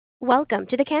Welcome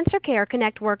to the Cancer Care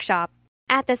Connect workshop.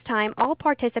 At this time, all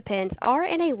participants are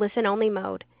in a listen-only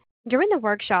mode. During the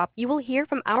workshop, you will hear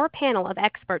from our panel of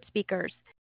expert speakers.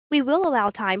 We will allow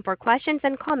time for questions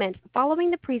and comments following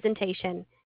the presentation.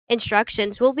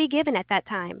 Instructions will be given at that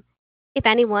time. If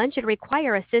anyone should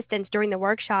require assistance during the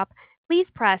workshop, please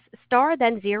press star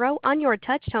then 0 on your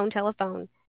touch-tone telephone.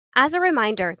 As a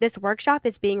reminder, this workshop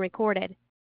is being recorded.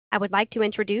 I would like to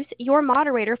introduce your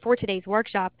moderator for today's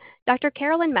workshop, Dr.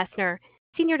 Carolyn Messner,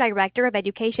 Senior Director of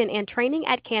Education and Training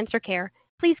at Cancer Care.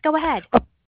 Please go ahead.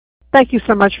 Thank you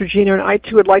so much, Regina, and I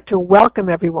too would like to welcome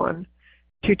everyone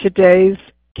to today's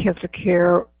Cancer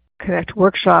Care Connect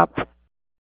workshop,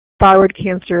 Thyroid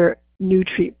Cancer, New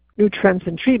Trends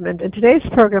in Treatment. And today's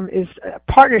program is a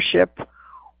partnership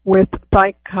with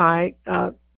Thyroid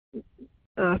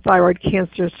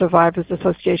Cancer Survivors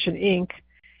Association, Inc.,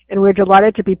 and we're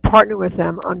delighted to be partnered with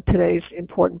them on today's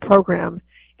important program.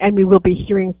 And we will be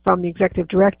hearing from the Executive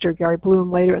Director, Gary Bloom,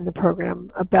 later in the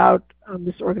program about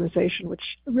this organization, which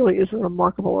really is a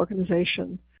remarkable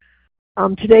organization.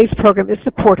 Today's program is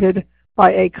supported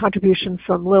by a contribution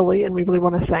from Lilly, and we really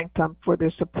want to thank them for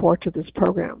their support to this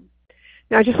program.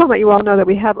 Now, I just want to let you all know that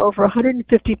we have over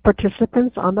 150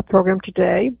 participants on the program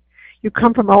today. You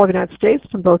come from all over the United States,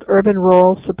 from both urban,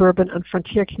 rural, suburban, and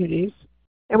frontier communities.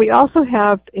 And we also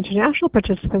have international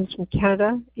participants from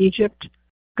Canada, Egypt,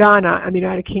 Ghana, and the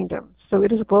United Kingdom. So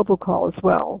it is a global call as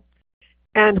well.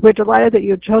 And we're delighted that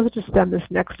you have chosen to spend this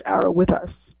next hour with us.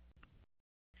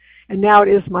 And now it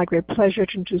is my great pleasure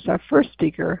to introduce our first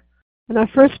speaker. And our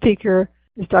first speaker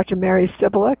is Dr. Mary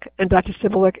Cibolek. And Dr.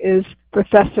 Cibolek is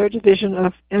Professor, Division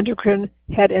of Endocrine,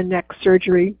 Head and Neck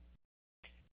Surgery,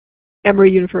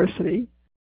 Emory University,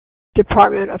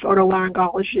 Department of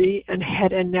Otolaryngology and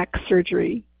Head and Neck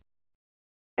Surgery,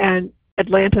 and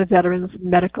Atlanta Veterans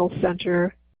Medical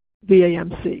Center,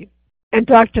 VAMC. And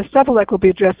Dr. Cibolek will be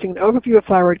addressing an overview of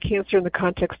thyroid cancer in the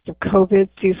context of COVID,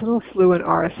 seasonal flu, and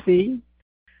RSV,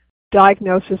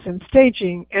 diagnosis and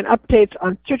staging, and updates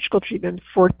on surgical treatment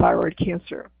for thyroid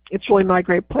cancer. It's really my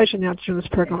great pleasure now to turn this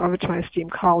program over to my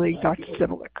esteemed colleague, Dr.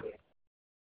 Cibolek.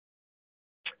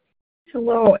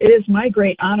 Hello, it is my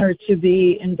great honor to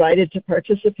be invited to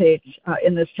participate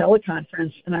in this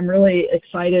teleconference, and I'm really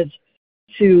excited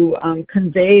to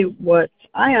convey what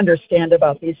I understand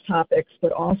about these topics,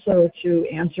 but also to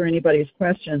answer anybody's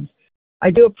questions.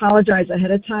 I do apologize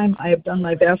ahead of time. I have done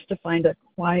my best to find a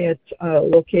quiet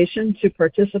location to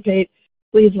participate.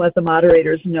 Please let the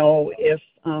moderators know if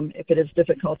it is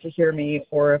difficult to hear me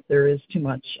or if there is too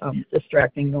much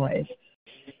distracting noise.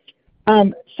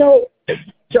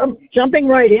 Jumping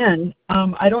right in,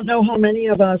 I don't know how many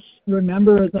of us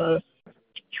remember the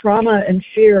trauma and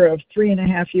fear of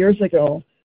 3.5 years ago,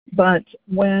 but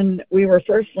when we were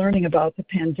first learning about the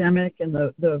pandemic and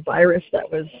the virus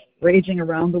that was raging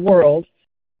around the world,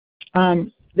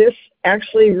 this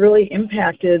actually really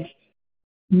impacted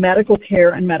medical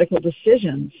care and medical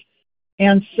decisions.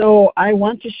 And so I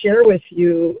want to share with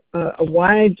you a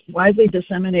widely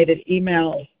disseminated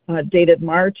email dated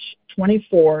March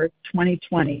 24,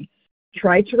 2020.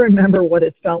 Try to remember what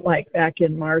it felt like back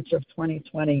in March of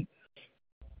 2020.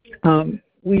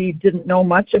 We didn't know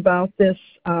much about this.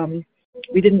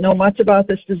 We didn't know much about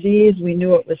this disease. We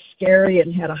knew it was scary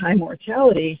and had a high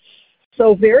mortality.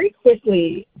 So very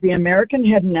quickly, the American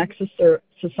Head and Neck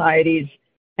Society's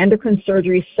endocrine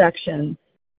surgery section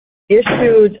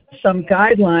issued some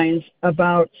guidelines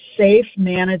about safe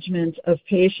management of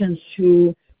patients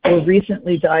who were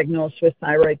recently diagnosed with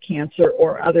thyroid cancer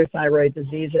or other thyroid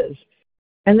diseases.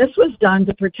 And this was done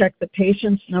to protect the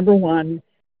patients, number one,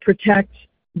 protect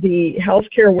the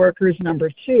healthcare workers,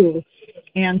 number two,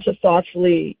 and to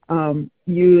thoughtfully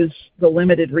use the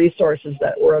limited resources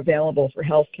that were available for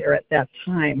healthcare at that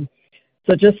time.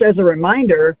 So just as a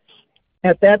reminder,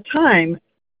 at that time,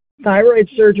 thyroid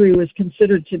surgery was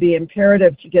considered to be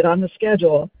imperative to get on the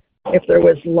schedule if there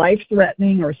was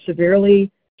life-threatening or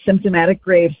severely symptomatic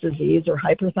Graves' disease or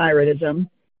hyperthyroidism,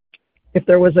 if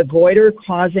there was a goiter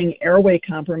causing airway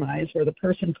compromise where the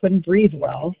person couldn't breathe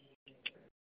well,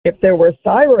 if there were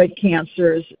thyroid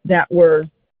cancers that were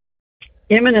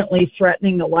imminently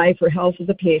threatening the life or health of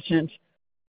the patient,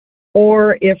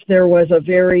 or if there was a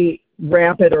very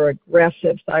rapid or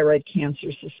aggressive thyroid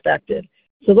cancer suspected.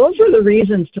 So those were the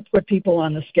reasons to put people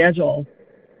on the schedule.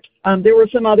 There were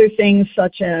some other things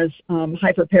such as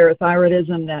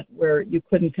hyperparathyroidism where you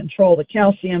couldn't control the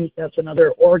calcium. That's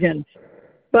another organ.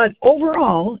 But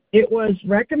overall, it was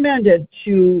recommended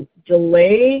to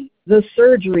delay the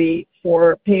surgery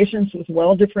for patients with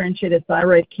well-differentiated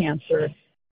thyroid cancer,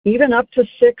 even up to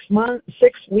 6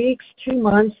 weeks, 2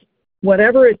 months,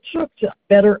 whatever it took to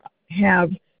better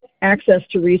have access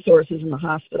to resources in the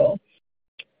hospital.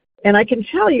 And I can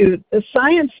tell you, the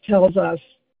science tells us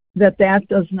that that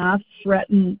does not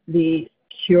threaten the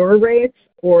cure rates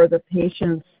or the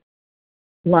patient's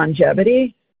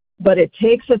longevity, but it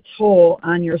takes a toll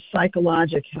on your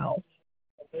psychological health.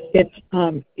 It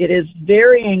is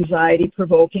very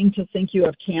anxiety-provoking to think you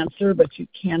have cancer, but you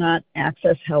cannot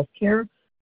access health care.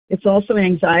 It's also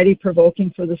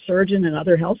anxiety-provoking for the surgeon and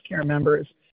other healthcare members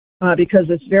because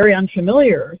it's very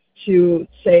unfamiliar to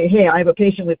say, hey, I have a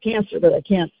patient with cancer, but I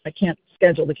can't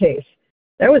schedule the case.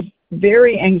 That was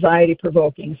very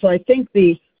anxiety-provoking. So I think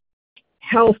the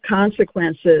health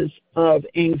consequences of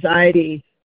anxiety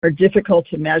are difficult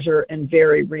to measure and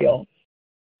very real.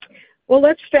 Well,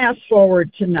 let's fast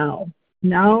forward to now.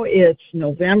 Now it's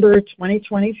November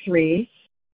 2023.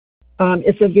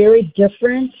 It's a very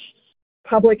different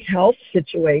public health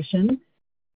situation.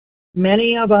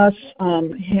 Many of us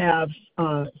have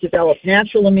developed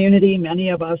natural immunity. Many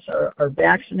of us are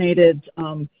vaccinated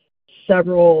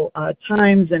several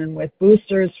times and with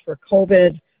boosters for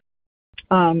COVID.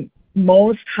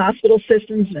 Most hospital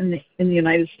systems in the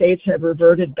United States have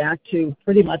reverted back to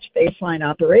pretty much baseline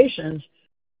operations.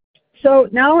 So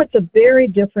now it's a very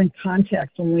different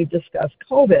context when we discuss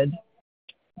COVID.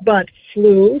 But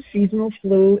flu, seasonal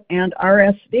flu, and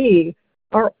RSV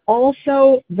are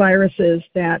also viruses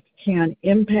that can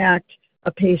impact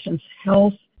a patient's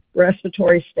health,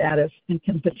 respiratory status, and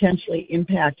can potentially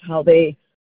impact how they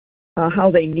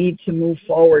need to move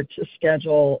forward to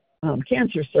schedule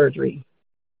cancer surgery.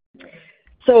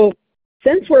 So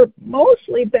since we're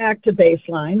mostly back to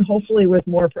baseline, hopefully with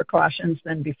more precautions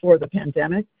than before the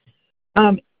pandemic,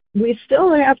 we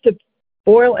still have to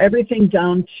boil everything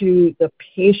down to the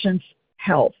patient's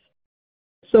health.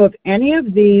 So if any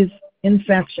of these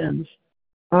infections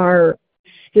are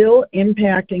still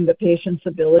impacting the patient's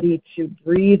ability to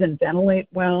breathe and ventilate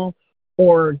well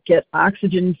or get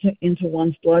oxygen into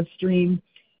one's bloodstream,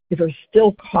 if you're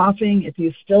still coughing, if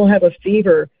you still have a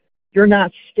fever, you're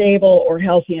not stable or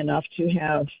healthy enough to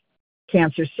have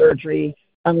cancer surgery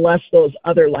unless those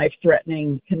other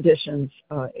life-threatening conditions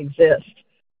exist.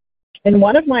 In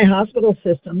one of my hospital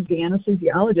systems, the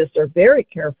anesthesiologists are very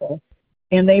careful,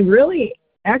 and they really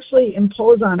actually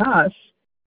impose on us,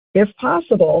 if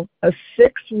possible, a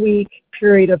 6-week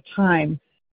period of time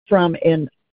from an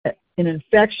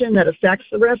infection that affects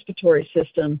the respiratory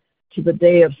system to the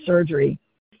day of surgery.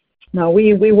 Now,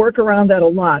 we work around that a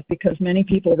lot because many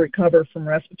people recover from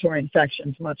respiratory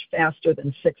infections much faster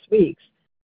than 6 weeks.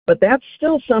 But that's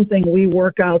still something we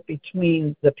work out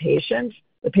between the patient's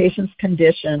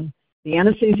condition, the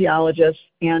anesthesiologist,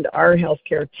 and our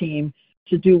healthcare team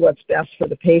to do what's best for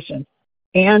the patient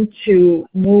and to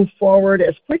move forward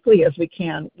as quickly as we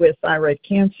can with thyroid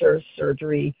cancer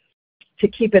surgery to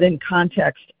keep it in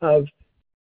context of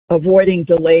avoiding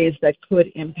delays that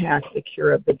could impact the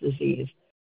cure of the disease.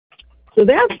 So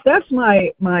that's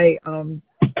my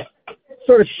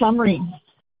sort of summary.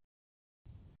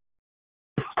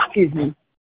 Excuse me.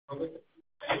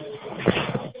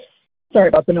 Sorry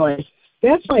about the noise.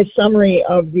 That's my summary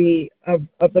of the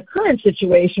current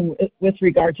situation with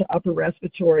regard to upper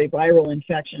respiratory viral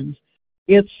infections.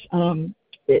 It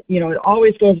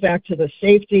always goes back to the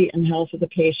safety and health of the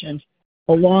patient,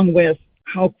 along with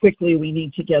how quickly we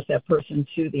need to get that person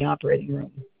to the operating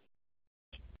room.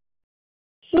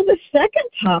 So the second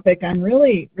topic I'm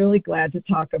really, really glad to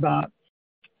talk about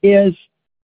is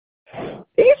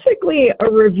basically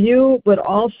a review, but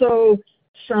also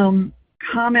some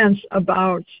comments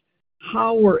about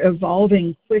how we're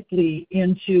evolving quickly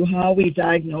into how we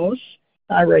diagnose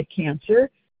thyroid cancer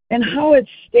and how it's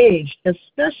staged,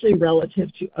 especially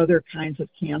relative to other kinds of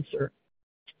cancer.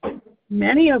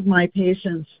 Many of my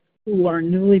patients who are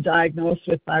newly diagnosed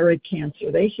with thyroid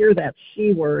cancer, they hear that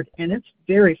C word, and it's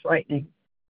very frightening.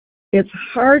 It's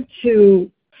hard to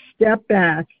step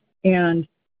back and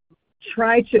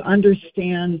try to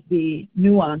understand the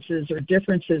nuances or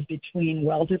differences between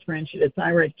well-differentiated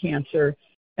thyroid cancer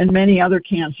and many other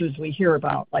cancers we hear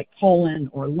about, like colon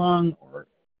or lung or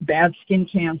bad skin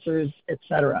cancers,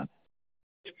 etc.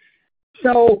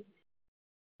 So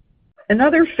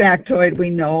another factoid we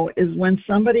know is when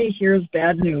somebody hears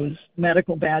bad news,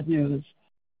 medical bad news,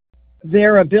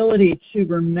 their ability to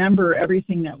remember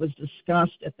everything that was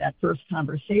discussed at that first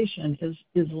conversation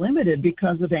is limited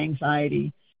because of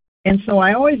anxiety. And so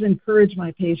I always encourage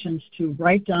my patients to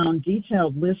write down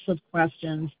detailed lists of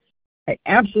questions. I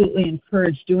absolutely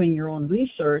encourage doing your own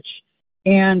research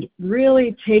and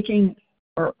really taking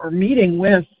or meeting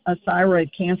with a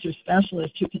thyroid cancer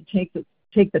specialist who can take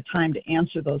the time to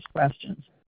answer those questions.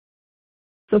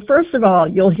 So first of all,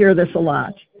 you'll hear this a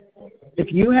lot.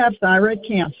 if you have thyroid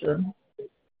cancer,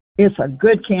 it's a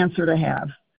good cancer to have.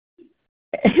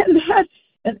 And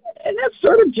that's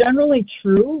sort of generally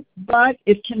true, but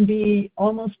it can be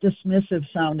almost dismissive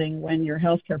sounding when your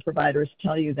healthcare providers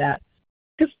tell you that.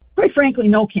 Because quite frankly,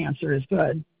 no cancer is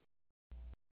good.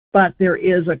 But there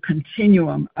is a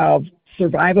continuum of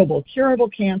survivable, curable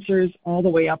cancers all the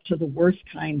way up to the worst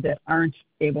kind that aren't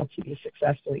able to be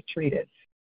successfully treated.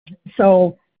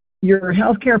 So your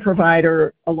healthcare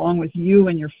provider, along with you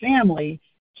and your family,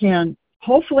 can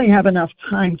hopefully have enough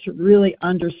time to really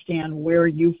understand where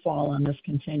you fall on this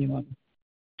continuum.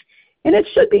 And it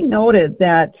should be noted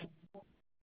that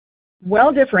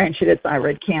well-differentiated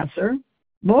thyroid cancer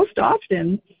most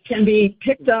often can be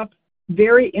picked up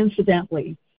very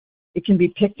incidentally. It can be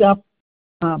picked up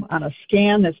on a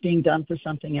scan that's being done for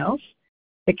something else.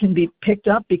 It can be picked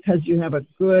up because you have a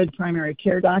good primary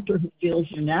care doctor who feels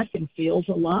your neck and feels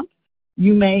a lump.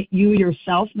 You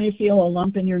yourself may feel a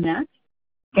lump in your neck.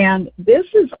 And this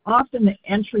is often the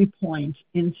entry point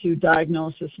into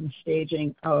diagnosis and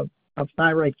staging of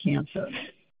thyroid cancer.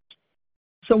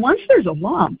 So once there's a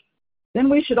lump, then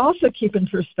we should also keep in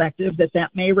perspective that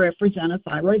that may represent a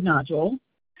thyroid nodule,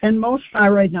 and most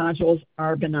thyroid nodules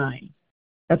are benign.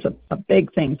 That's a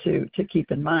big thing to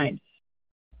keep in mind.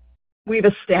 We've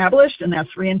established, and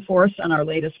that's reinforced on our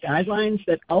latest guidelines,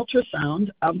 that ultrasound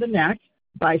of the neck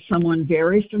by someone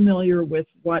very familiar with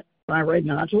what thyroid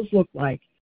nodules look like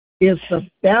is the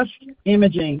best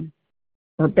imaging,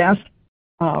 or best,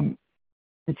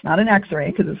 it's not an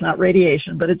X-ray because it's not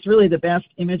radiation, but it's really the best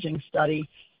imaging study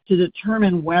to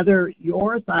determine whether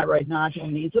your thyroid nodule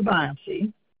needs a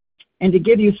biopsy and to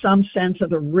give you some sense of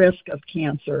the risk of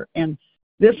cancer. And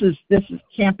this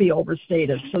can't be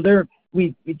overstated. So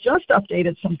we just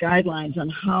updated some guidelines on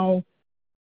how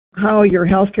your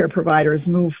healthcare providers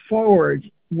move forward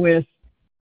with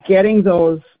getting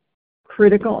those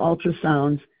critical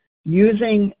ultrasounds,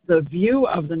 using the view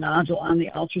of the nodule on the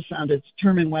ultrasound to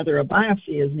determine whether a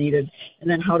biopsy is needed, and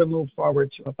then how to move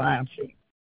forward to a biopsy.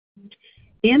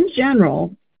 In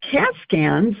general, CAT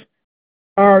scans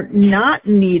are not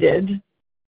needed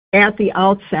at the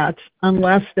outset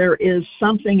unless there is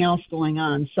something else going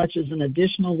on, such as an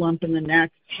additional lump in the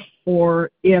neck, or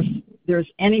if there's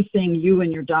anything you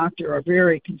and your doctor are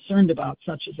very concerned about,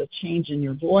 such as a change in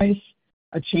your voice,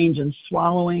 a change in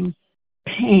swallowing,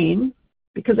 pain,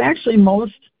 because actually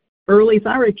most early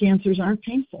thyroid cancers aren't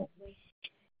painful.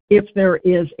 If there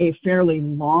is a fairly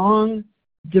long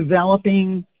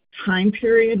developing time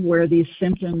period where these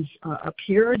symptoms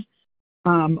appeared,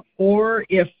 or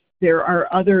if there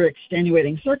are other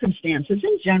extenuating circumstances,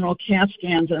 in general, CAT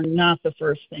scans are not the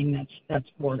first thing that's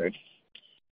ordered.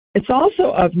 It's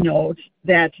also of note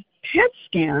that PET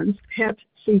scans,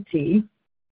 PET-CT,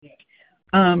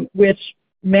 which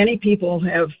many people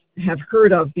have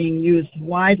heard of being used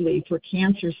widely for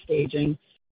cancer staging,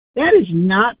 that is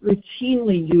not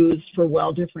routinely used for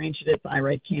well-differentiated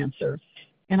thyroid cancer.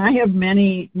 And I have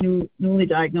many newly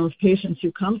diagnosed patients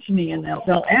who come to me and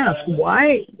they'll ask,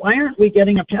 why aren't we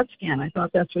getting a PET scan? I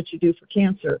thought that's what you do for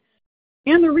cancer.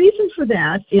 And the reason for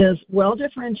that is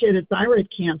well-differentiated thyroid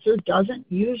cancer doesn't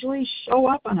usually show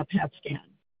up on a PET scan.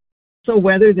 So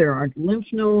whether there are lymph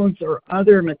nodes or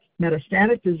other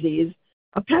metastatic disease,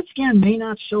 a PET scan may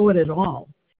not show it at all.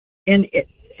 And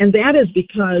that is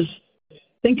because,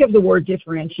 think of the word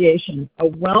differentiation. A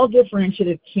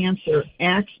well-differentiated cancer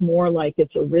acts more like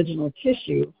its original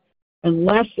tissue and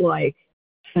less like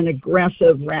an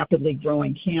aggressive, rapidly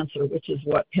growing cancer, which is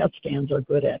what PET scans are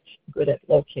good at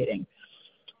locating.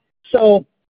 So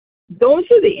those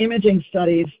are the imaging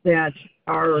studies that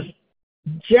are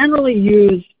generally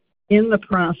used in the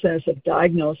process of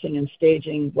diagnosing and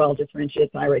staging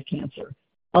well-differentiated thyroid cancer.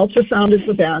 Ultrasound is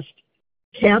the best.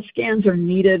 CAT scans are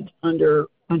needed under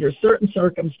certain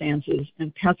circumstances,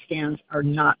 and PET scans are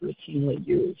not routinely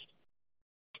used.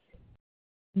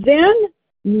 Then,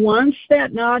 once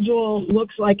that nodule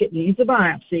looks like it needs a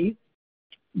biopsy,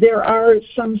 there are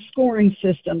some scoring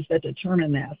systems that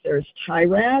determine that. There's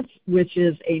Thyroid, which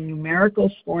is a numerical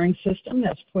scoring system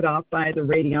that's put out by the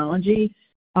radiology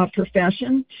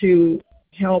profession to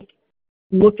help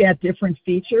look at different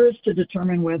features to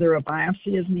determine whether a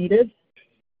biopsy is needed.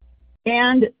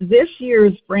 And this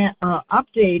year's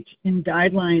update in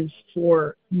guidelines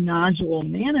for nodule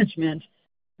management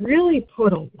really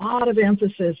put a lot of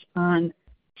emphasis on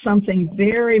something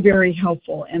very, very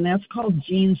helpful, and that's called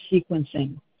gene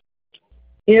sequencing.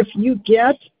 If you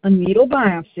get a needle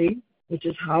biopsy, which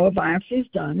is how a biopsy is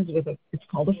done, it's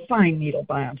called a fine needle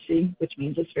biopsy, which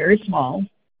means it's very small.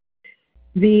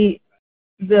 The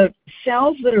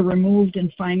cells that are removed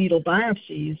in fine needle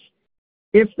biopsies,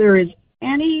 if there is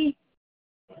any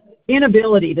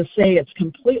inability to say it's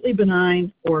completely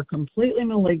benign or completely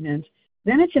malignant,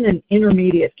 then it's in an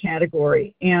intermediate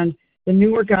category. And the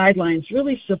newer guidelines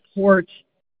really support,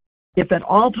 if at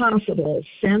all possible,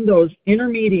 send those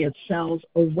intermediate cells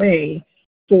away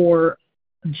for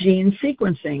gene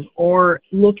sequencing or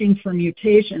looking for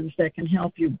mutations that can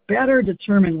help you better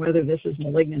determine whether this is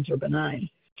malignant or benign.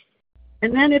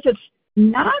 And then if it's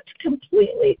not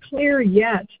completely clear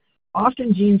yet,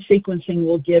 often gene sequencing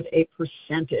will give a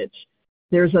percentage.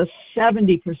 There's a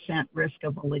 70% risk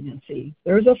of malignancy.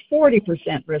 There's a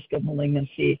 40% risk of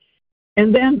malignancy.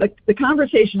 And then the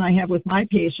conversation I have with my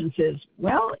patients is,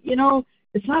 well, you know,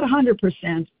 it's not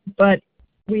 100%, but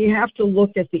we have to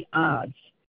look at the odds.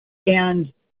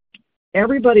 And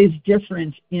everybody's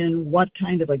different in what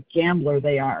kind of a gambler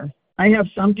they are. I have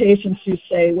some patients who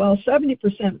say, well, 70%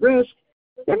 risk,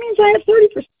 that means I have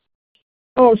 30%.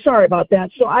 Oh, sorry about that.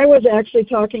 So I was actually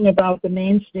talking about the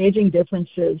main staging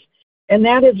differences, and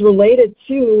that is related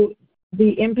to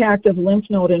the impact of lymph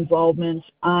node involvement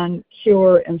on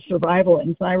cure and survival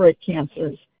in thyroid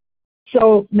cancers.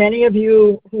 So many of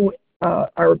you who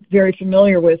are very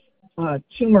familiar with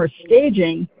tumor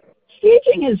staging,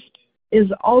 is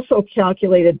also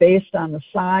calculated based on the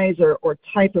size or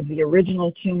type of the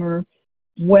original tumor,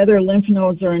 whether lymph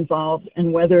nodes are involved,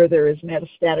 and whether there is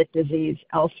metastatic disease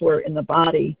elsewhere in the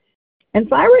body. And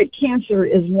thyroid cancer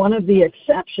is one of the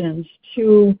exceptions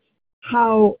to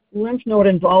how lymph node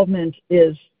involvement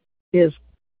is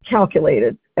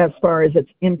calculated as far as its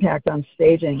impact on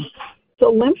staging. So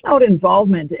lymph node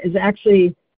involvement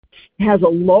has a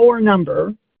lower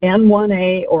number,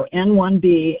 N1A or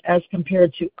N1B, as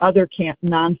compared to other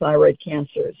non-thyroid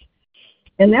cancers.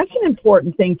 And that's an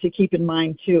important thing to keep in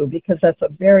mind, too, because that's a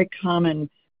very common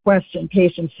question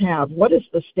patients have. What is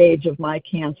the stage of my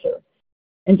cancer?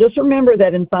 And just remember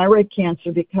that in thyroid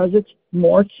cancer, because it's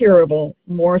more curable,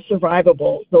 more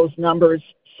survivable, those numbers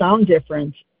sound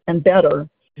different and better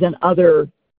than other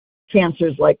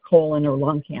cancers like colon or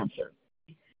lung cancer.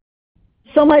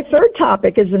 So my third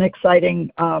topic is an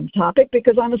exciting topic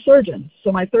because I'm a surgeon.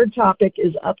 So my third topic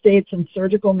is updates in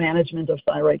surgical management of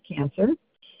thyroid cancer.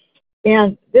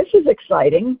 And this is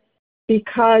exciting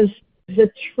because the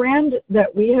trend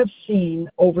that we have seen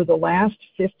over the last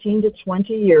 15 to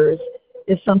 20 years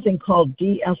is something called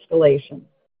de-escalation.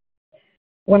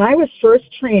 When I was first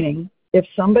training, if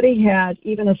somebody had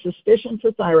even a suspicion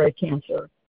for thyroid cancer,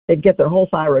 they'd get their whole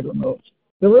thyroid removed.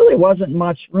 There really wasn't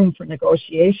much room for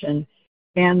negotiation,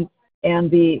 and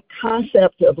the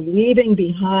concept of leaving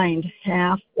behind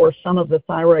half or some of the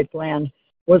thyroid gland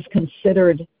was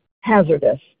considered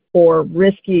hazardous or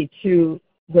risky to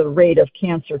the rate of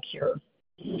cancer cure.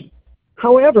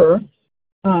 However,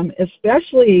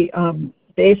 especially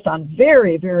based on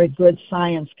very, very good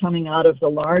science coming out of the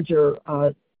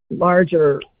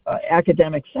larger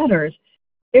academic centers,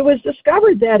 it was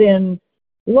discovered that in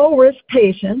low-risk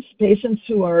patients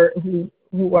who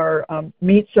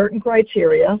meet certain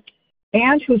criteria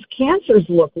and whose cancers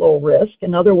look low risk,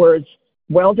 in other words,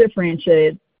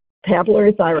 well-differentiated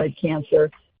papillary thyroid cancer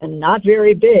and not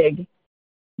very big,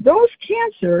 those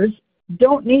cancers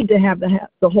don't need to have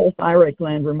the whole thyroid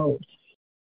gland removed.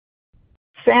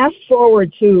 Fast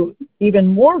forward to even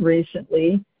more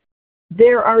recently,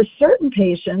 there are certain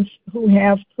patients who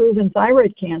have proven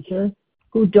thyroid cancer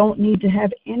who don't need to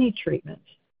have any treatment,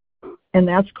 and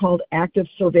that's called active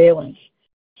surveillance.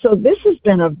 So this has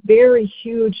been a very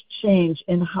huge change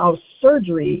in how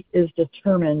surgery is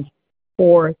determined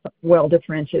for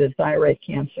well-differentiated thyroid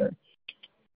cancer.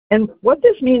 And what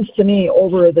this means to me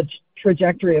over the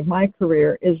trajectory of my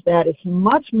career is that it's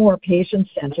much more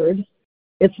patient-centered,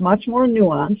 it's much more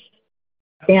nuanced,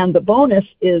 and the bonus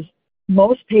is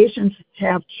most patients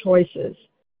have choices.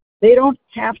 They don't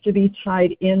have to be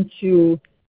tied into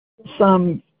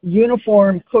some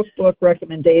uniform cookbook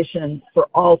recommendation for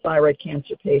all thyroid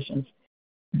cancer patients.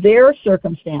 Their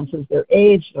circumstances, their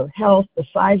age, their health, the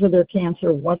size of their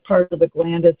cancer, what part of the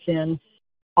gland it's in,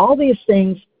 all these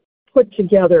things put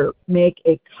together make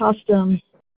a custom,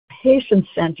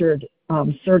 patient-centered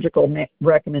surgical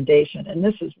recommendation. And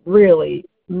this is really,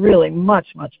 really much,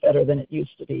 much better than it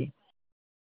used to be.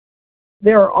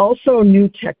 There are also new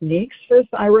techniques for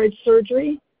thyroid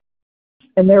surgery,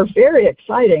 and they're very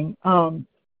exciting.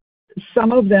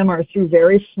 Some of them are through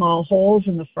very small holes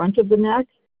in the front of the neck.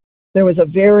 There was a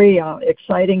very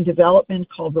exciting development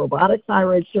called robotic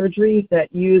thyroid surgery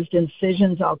that used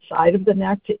incisions outside of the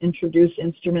neck to introduce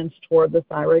instruments toward the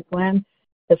thyroid gland,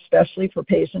 especially for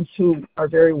patients who are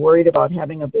very worried about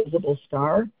having a visible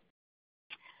scar.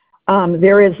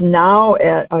 There is now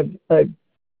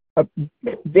a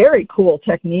very cool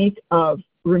technique of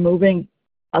removing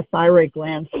a thyroid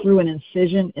gland through an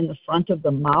incision in the front of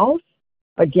the mouth,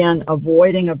 again,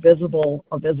 avoiding a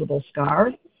visible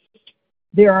scar.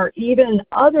 There are even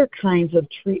other kinds of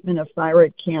treatment of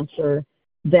thyroid cancer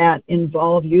that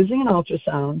involve using an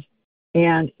ultrasound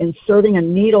and inserting a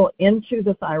needle into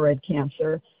the thyroid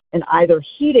cancer and either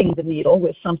heating the needle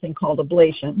with something called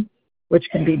ablation, which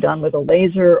can be done with a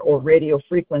laser or radio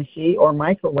frequency or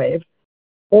microwave,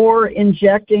 or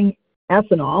injecting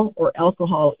ethanol or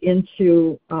alcohol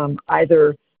into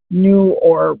either new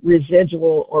or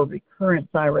residual or recurrent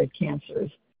thyroid cancers.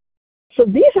 So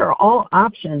these are all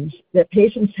options that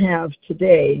patients have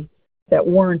today that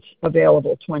weren't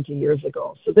available 20 years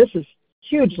ago. So this is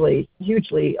hugely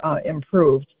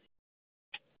improved.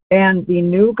 And the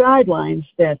new guidelines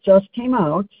that just came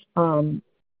out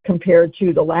compared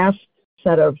to the last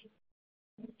set of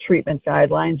treatment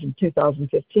guidelines in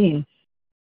 2015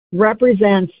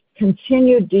 represents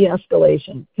continued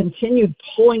de-escalation, continued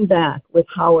pulling back with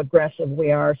how aggressive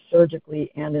we are surgically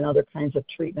and in other kinds of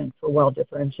treatment for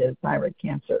well-differentiated thyroid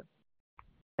cancer.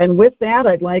 And with that,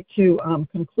 I'd like to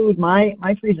conclude my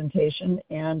presentation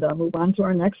and move on to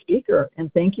our next speaker.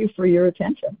 And thank you for your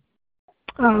attention.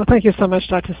 Thank you so much,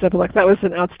 Dr. Sibilek. That was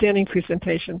an outstanding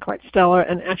presentation, quite stellar,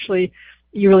 and actually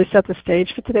you really set the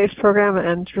stage for today's program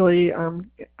and really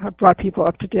brought people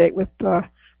up to date with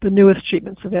the newest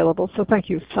treatments available. So thank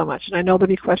you so much. And I know there'll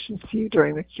be questions to you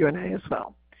during the Q&A as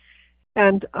well.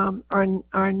 And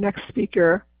our next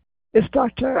speaker is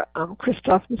Dr.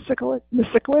 Christoph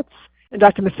Misikiewicz. And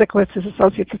Dr. Misikiewicz is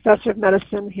Associate Professor of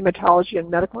Medicine, Hematology,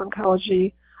 and Medical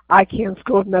Oncology, Icahn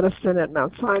School of Medicine at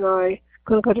Mount Sinai,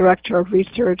 Clinical Director of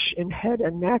Research in Head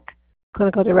and Neck,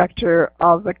 Clinical Director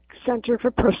of the Center for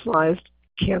Personalized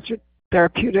Cancer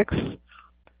Therapeutics,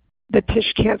 the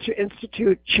Tisch Cancer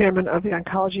Institute, Chairman of the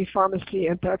Oncology Pharmacy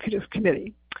and Therapeutics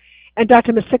Committee. And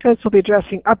Dr. Misikiewicz will be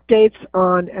addressing updates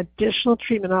on additional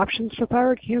treatment options for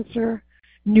thyroid cancer,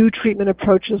 new treatment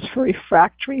approaches for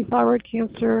refractory thyroid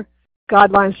cancer,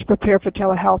 guidelines to prepare for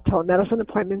telehealth telemedicine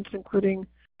appointments, including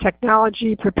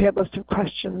technology, prepared list of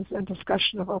questions, and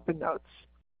discussion of OpenNotes.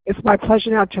 It's my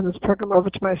pleasure now to turn this program over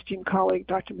to my esteemed colleague,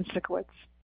 Dr. Misikiewicz.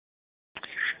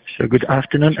 So good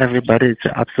afternoon, everybody. It's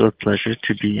an absolute pleasure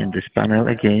to be in this panel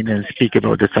again and speak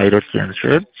about the thyroid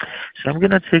cancer. So I'm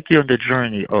going to take you on the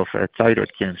journey of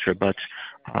thyroid cancer, but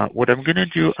what I'm going to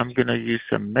do, I'm going to use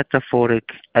some metaphoric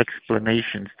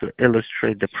explanations to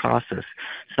illustrate the process,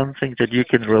 something that you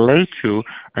can relate to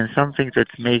and something that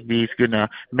maybe is going to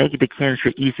make the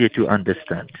cancer easier to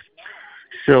understand.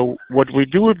 So what we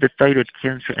do with the thyroid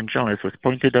cancer in general, as was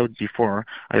pointed out before,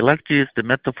 I like to use the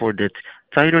metaphor that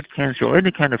thyroid cancer or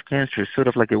any kind of cancer is sort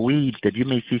of like a weed that you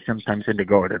may see sometimes in the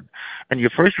garden. And your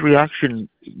first reaction,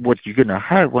 what you're going to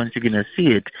have once you're going to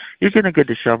see it, you're going to get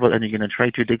the shovel and you're going to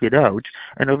try to dig it out.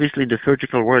 And obviously in the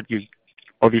surgical world, you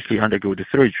obviously undergo the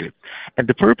surgery. And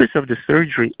the purpose of the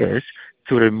surgery is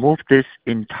to remove this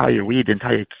entire weed,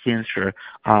 entire cancer,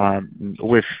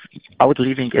 without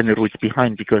leaving any roots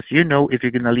behind, because you know if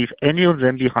you're going to leave any of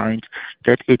them behind,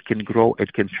 that it can grow,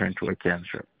 it can turn to a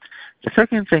cancer. The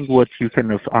second thing, what you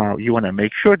you want to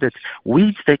make sure that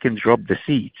weeds, they can drop the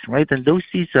seeds, right? And those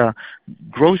seeds are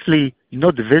grossly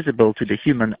not visible to the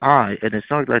human eye, and it's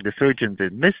not like the surgeon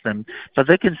did miss them, but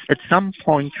they can at some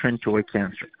point turn to a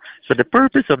cancer. So the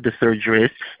purpose of the surgery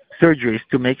is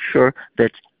to make sure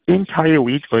that entire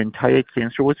weed or entire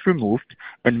cancer was removed,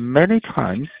 and many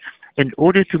times, in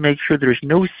order to make sure there is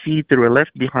no seed that are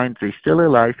left behind, they're still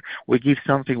alive, we give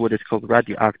something what is called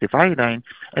radioactive iodine,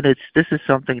 and this is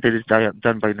something that is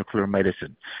done by nuclear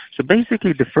medicine. So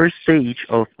basically the first stage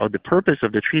of the purpose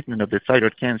of the treatment of the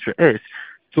thyroid cancer is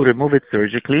to remove it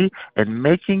surgically and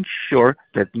making sure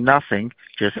that nothing,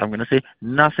 I'm going to say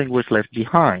nothing was left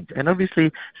behind. And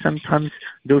obviously sometimes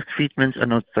those treatments are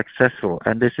not successful,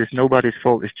 and this is nobody's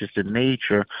fault, it's just the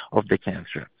nature of the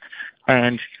cancer.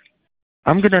 And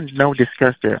I'm going to now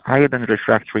discuss the iodine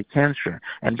refractory cancer.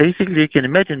 And basically you can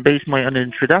imagine, based on my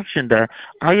introduction, that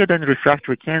iodine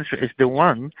refractory cancer is the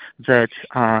one that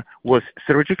was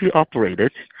surgically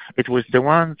operated. It was the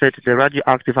one that the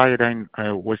radioactive iodine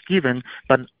was given,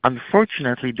 but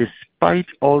unfortunately, despite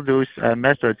all those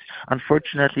methods,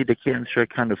 unfortunately the cancer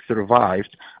kind of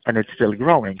survived and it's still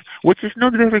growing, which is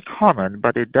not very common,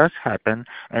 but it does happen.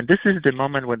 And this is the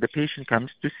moment when the patient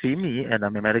comes to see me, and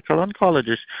I'm a medical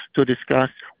oncologist, to discuss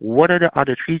what are the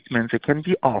other treatments that can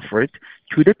be offered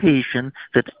to the patient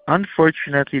that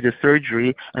unfortunately the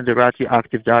surgery and the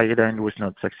radioactive iodine was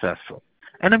not successful.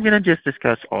 And I'm going to just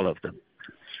discuss all of them.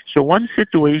 So one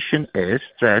situation is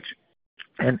that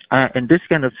in this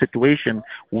kind of situation,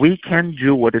 we can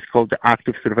do what is called the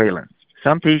active surveillance.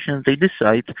 Some patients, they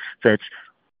decide that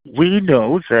we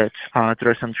know that there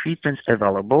are some treatments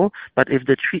available, but if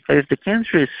the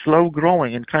cancer is slow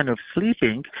growing and kind of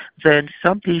sleeping, then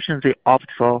some patients they opt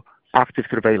for active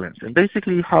surveillance. And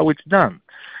basically how it's done.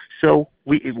 So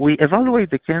we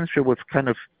evaluate the cancer with kind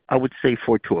of, I would say,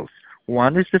 4 tools.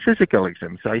 One is the physical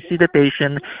exam. So I see the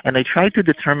patient and I try to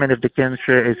determine if the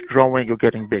cancer is growing or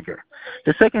getting bigger.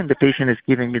 The second, the patient is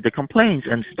giving me the complaints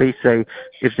and they say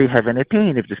if they have any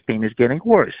pain, if this pain is getting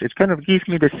worse. It kind of gives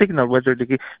me the signal whether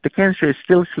the cancer is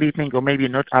still sleeping or maybe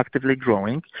not actively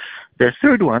growing. The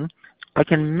third one, I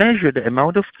can measure the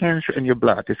amount of cancer in your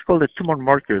blood. It's called a tumor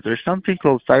marker. There's something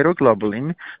called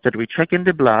thyroglobulin that we check in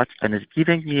the blood, and it's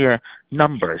giving me a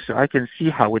number. So I can see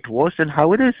how it was and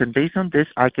how it is. And based on this,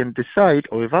 I can decide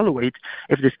or evaluate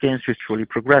if this cancer is truly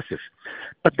progressive.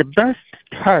 But the best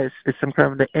test is some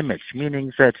kind of the image,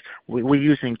 meaning that we're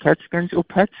using CAT scans or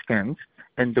PET scans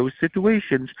in those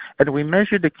situations, and we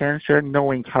measure the cancer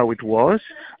knowing how it was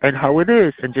and how it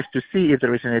is, and just to see if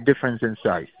there is any difference in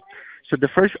size. So the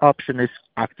first option is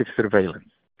active surveillance.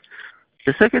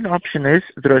 The second option is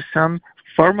there are some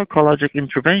pharmacologic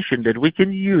intervention that we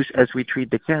can use as we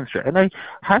treat the cancer. And I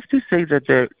have to say that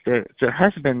there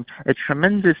has been a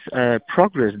tremendous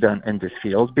progress done in this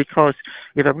field, because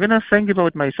if I'm going to think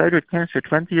about my thyroid cancer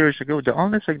 20 years ago, the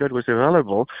only thing that was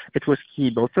available, it was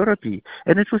chemotherapy.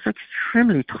 And it was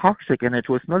extremely toxic and it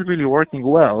was not really working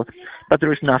well, but there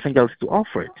was nothing else to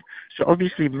offer it. So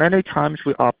obviously many times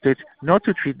we opted not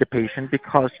to treat the patient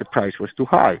because the price was too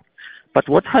high. But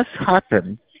what has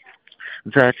happened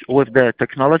that with the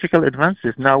technological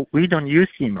advances, now we don't use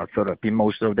chemotherapy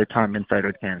most of the time in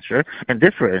thyroid cancer and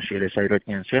differentiated thyroid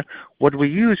cancer. What we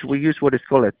use what is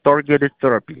called a targeted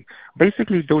therapy.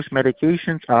 Basically, those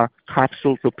medications are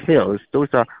capsules or pills. Those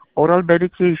are oral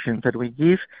medications that we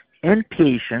give in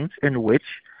patients in which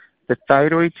the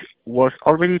thyroid was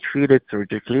already treated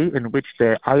surgically, in which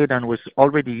the iodine was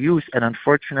already used, and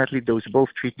unfortunately those both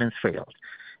treatments failed.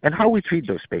 And how we treat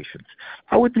those patients?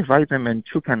 I would divide them in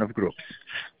 2 kind of groups.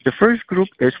 The first group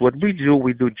is what we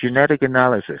do genetic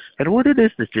analysis. And what it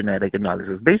is, this genetic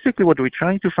analysis? Basically what we're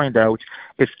trying to find out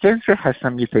is cancer has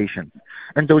some mutations.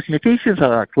 And those mutations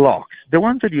are like locks, the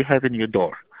ones that you have in your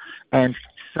door. And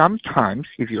sometimes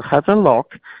if you have a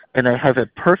lock and I have a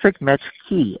perfect match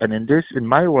key, and in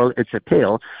my world it's a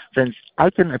pill, then I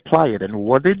can apply it. And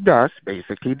what it does,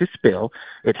 basically this pill,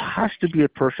 it has to be a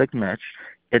perfect match,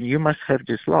 and you must have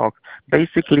this lock.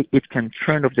 Basically, it can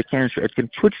turn off the cancer. It can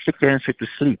put the cancer to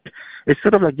sleep. It's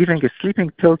sort of like giving a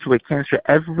sleeping pill to a cancer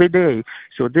every day.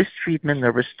 So this treatment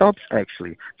never stops,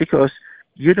 actually, because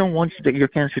you don't want your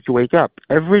cancer to wake up.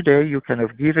 Every day you're kind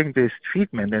of giving this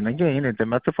treatment, and again, in the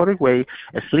metaphoric way,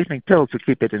 a sleeping pill to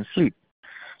keep it in sleep.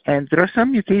 And there are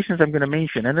some mutations I'm going to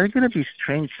mention, and they're going to be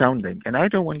strange sounding, and I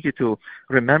don't want you to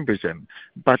remember them,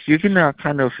 but you're going to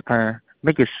kind of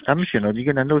make an assumption, or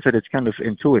you're going to know that it's kind of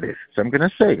intuitive. So I'm going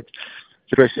to say it.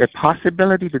 There is a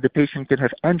possibility that the patient can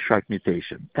have NTRK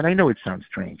mutation. And I know it sounds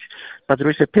strange, but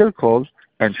there is a pill called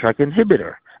NTRK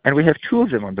inhibitor. And we have 2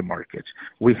 of them on the market.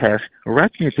 We have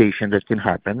RET mutation that can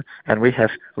happen, and we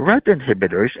have RET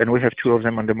inhibitors, and we have 2 of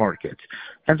them on the market.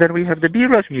 And then we have the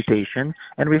BRAF mutation,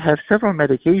 and we have several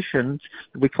medications,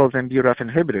 we call them BRAF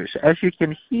inhibitors. As you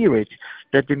can hear it,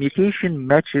 that the mutation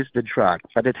matches the drug,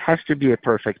 but it has to be a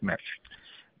perfect match.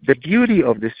 The beauty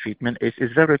of this treatment is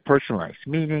very personalized,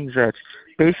 meaning that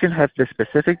patient has the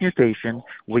specific mutation.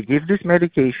 We give this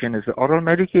medication as an oral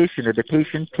medication that the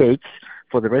patient takes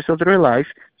for the rest of their life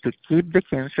to keep the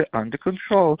cancer under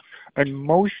control. And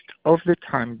most of the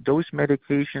time, those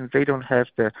medications, they don't have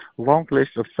the long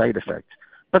list of side effects.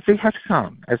 But they have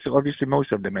some, as obviously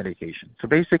most of the medication. So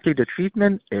basically the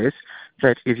treatment is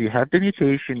that if you have the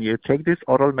mutation, you take this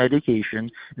oral medication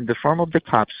in the form of the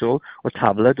capsule or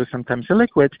tablet or sometimes a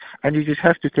liquid, and you just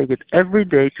have to take it every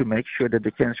day to make sure that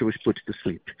the cancer is put to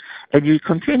sleep. And you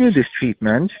continue this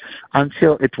treatment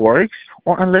until it works,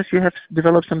 or unless you have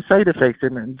developed some side effects.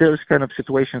 And in those kind of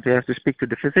situations, you have to speak to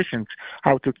the physicians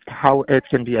how it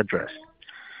can be addressed.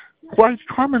 Quite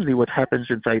commonly what happens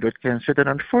in thyroid cancer that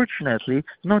unfortunately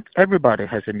not everybody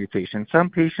has a mutation. Some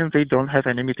patients, they don't have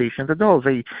any mutations at all.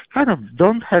 They kind of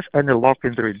don't have any lock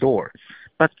in their door.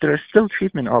 But there are still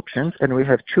treatment options, and we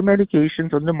have 2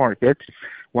 medications on the market.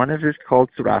 One is called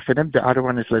sorafenib, the other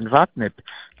one is lenvatinib.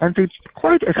 And they're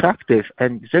quite effective,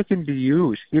 and they can be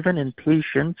used even in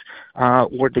patients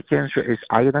where the cancer is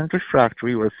iodine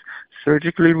refractory, was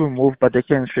surgically removed, but the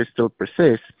cancer still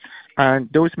persists. And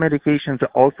those medications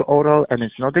are also oral, and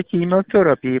it's not a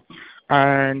chemotherapy.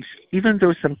 And even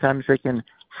though sometimes they can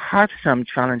have some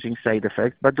challenging side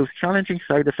effects, but those challenging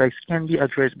side effects can be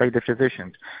addressed by the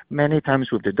physicians, many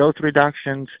times with the dose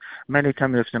reductions, many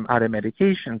times with some other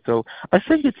medications. So I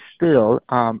think it's still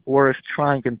worth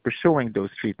trying and pursuing those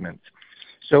treatments.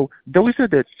 So those are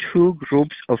the two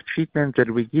groups of treatments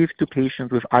that we give to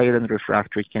patients with iron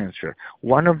refractory cancer.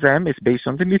 One of them is based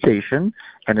on the mutation,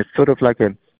 and it's sort of like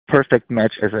a perfect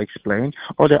match, as I explained,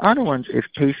 or the other ones if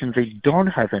patients, they don't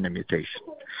have any mutation.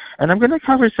 And I'm going to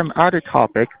cover some other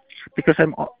topics because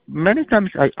many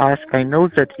times I know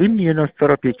that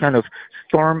immunotherapy kind of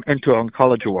storm into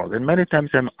oncology world, and many times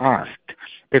I'm asked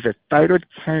if a thyroid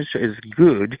cancer is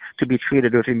good to be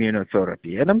treated with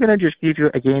immunotherapy. And I'm going to just give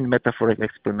you, again, metaphoric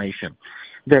explanation.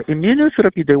 The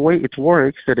immunotherapy, the way it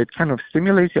works, that it kind of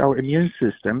stimulates our immune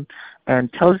system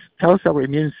and tells our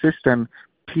immune system,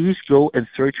 please go and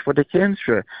search for the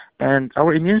cancer. And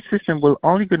our immune system will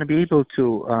only going to be able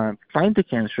to find the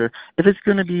cancer if it's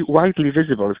going to be widely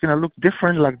visible. It's going to look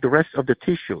different like the rest of the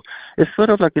tissue. It's sort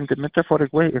of like in the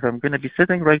metaphoric way, if I'm going to be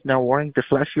sitting right now wearing the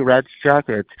flashy red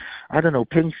jacket, I don't know,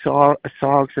 pink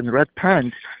socks and red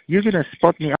pants, you're going to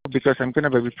spot me out because I'm going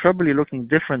to be probably looking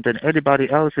different than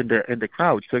anybody else in the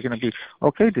crowd. So you're going to be,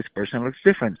 okay, this person looks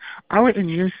different. Our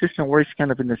immune system works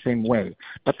kind of in the same way.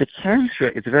 But the cancer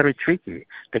is very tricky.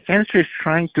 The cancer is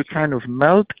trying to kind of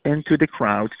melt into the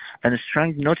crowd and is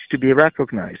trying not to be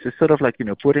recognized. It's sort of like,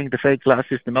 putting the fake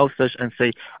glasses, the mustache, and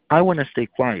say, I want to stay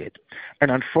quiet.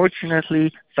 And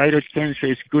unfortunately, thyroid cancer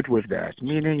is good with that,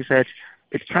 meaning that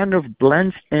it kind of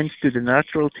blends into the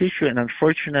natural tissue, and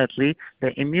unfortunately,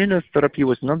 the immunotherapy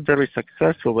was not very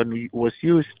successful when it was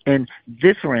used in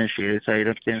differentiated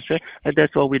thyroid cancer, and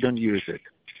that's why we don't use it.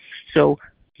 So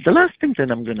the last thing that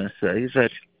I'm going to say is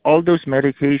that all those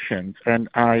medications, and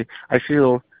I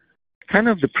feel kind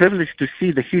of the privilege to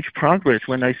see the huge progress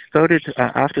when I started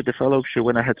after the fellowship,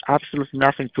 when I had absolutely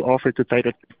nothing to offer to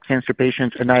thyroid cancer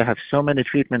patients, and I have so many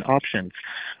treatment options.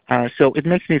 So it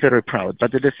makes me very proud.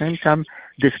 But at the same time,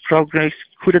 this progress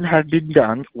couldn't have been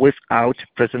done without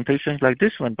presentations like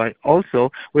this one, but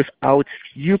also without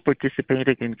you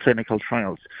participating in clinical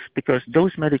trials. Because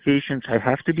those medications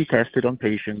have to be tested on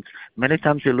patients. Many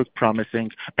times they look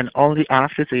promising, and only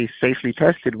after they safely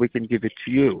tested, we can give it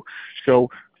to you. So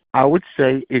I would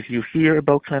say if you hear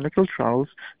about clinical trials,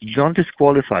 don't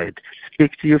disqualify it.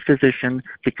 Speak to your physician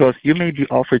because you may be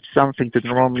offered something that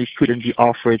normally couldn't be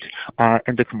offered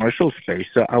in the commercial space.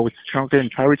 So I would strongly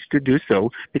encourage to do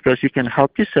so because you can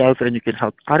help yourself and you can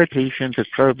help other patients that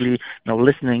probably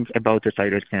listening about the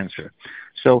thyroid cancer.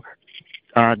 So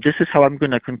this is how I'm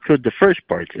going to conclude the first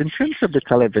part. In terms of the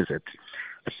televisit,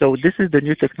 so this is the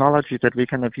new technology that we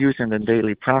kind of use in the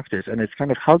daily practice, and it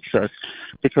kind of helps us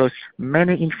because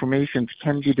many information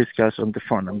can be discussed on the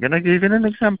phone. I'm going to give you an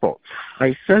example.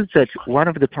 I said that one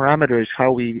of the parameters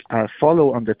how we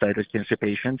follow on the thyroid cancer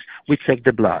patients, we check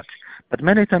the blood. But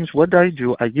many times what I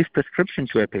do, I give prescription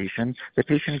to a patient. The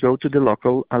patient go to the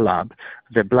local lab.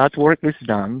 The blood work is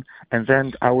done, and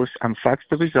then I'm faxed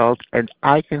the result, and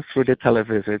I can through the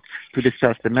televisit to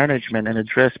discuss the management and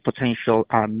address potential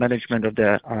management of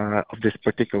this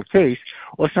particular case.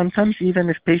 Or sometimes even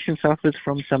if patient suffers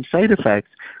from some side effects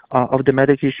of the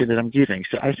medication that I'm giving.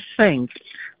 So I think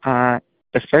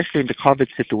especially in the COVID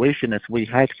situation as we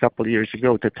had a couple of years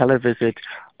ago, the televisit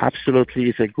absolutely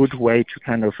is a good way to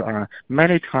kind of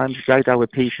many times guide our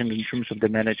patient in terms of the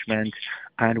management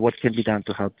and what can be done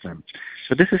to help them.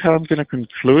 So this is how I'm going to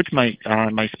conclude my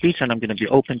speech, and I'm going to be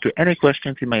open to any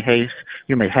questions you may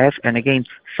have. And again,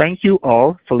 thank you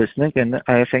all for listening, and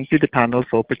thank you the panel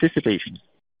for participation.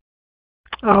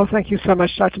 Oh, thank you so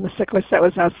much, Dr. Masiklis. That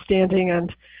was outstanding,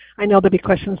 and I know there'll be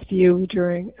questions to you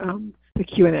during the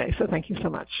Q&A, so thank you so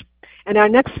much. And our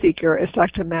next speaker is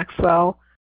Dr. Maxwell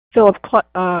Philip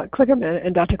Klickerman,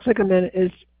 and Dr. Klickerman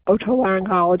is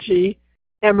otolaryngology,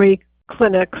 Emory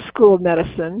Clinic School of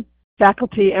Medicine,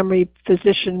 faculty Emory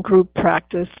Physician Group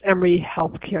Practice, Emory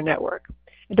Healthcare Network.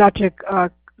 And Dr.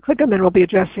 Klickerman will be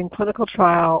addressing clinical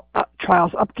trials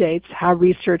updates, how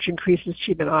research increases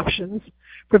treatment options,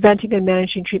 preventing and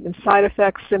managing treatment side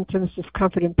effects, symptoms,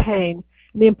 discomfort, and pain,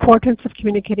 and the importance of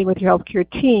communicating with your healthcare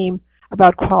team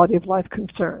about quality of life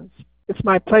concerns. It's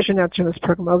my pleasure now to turn this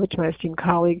program over to my esteemed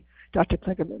colleague, Dr.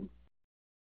 Klickerman.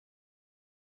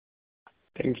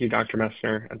 Thank you, Dr.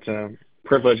 Messner. It's a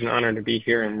privilege and honor to be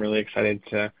here. I'm really excited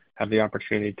to have the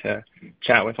opportunity to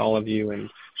chat with all of you and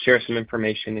share some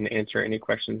information and answer any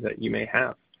questions that you may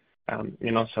have.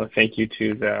 And also thank you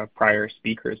to the prior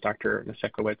speakers, Dr.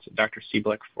 Masiklis and Dr.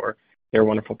 Sieblick, for their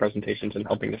wonderful presentations and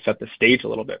helping to set the stage a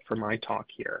little bit for my talk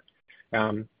here.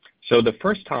 So the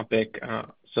first topic,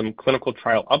 some clinical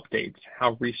trial updates,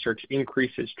 how research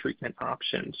increases treatment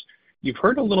options. you've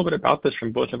heard a little bit about this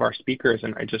from both of our speakers,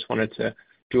 and I just wanted to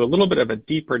do a little bit of a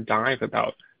deeper dive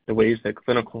about the ways that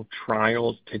clinical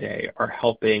trials today are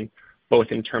helping both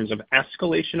in terms of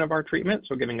escalation of our treatment,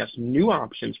 so giving us new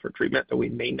options for treatment that we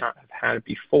may not have had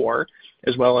before,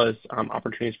 as well as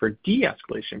opportunities for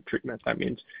de-escalation of treatment. That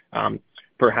means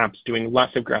perhaps doing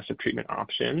less aggressive treatment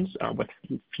options with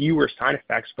fewer side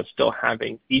effects, but still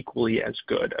having equally as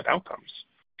good of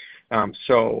outcomes.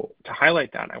 So to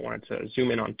highlight that, I wanted to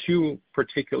zoom in on two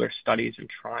particular studies and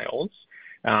trials.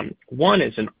 One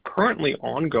is a currently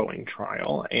ongoing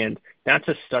trial, and that's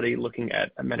a study looking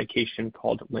at a medication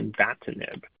called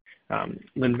lenvatinib.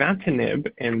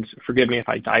 Lenvatinib, and forgive me if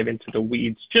I dive into the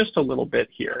weeds just a little bit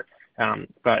here,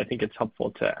 but I think it's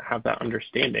helpful to have that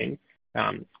understanding.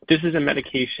 This is a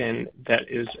medication that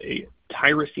is a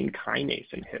tyrosine kinase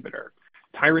inhibitor.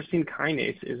 Tyrosine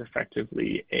kinase is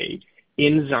effectively an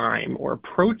enzyme or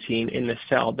protein in the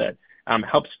cell that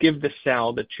helps give the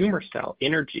cell, the tumor cell,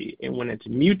 energy, and when it's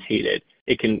mutated,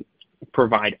 it can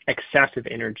provide excessive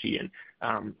energy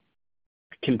and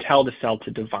can tell the cell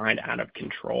to divide out of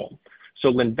control.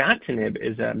 So lenvatinib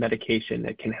is a medication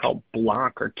that can help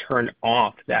block or turn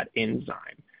off that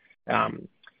enzyme.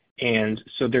 And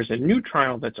so there's a new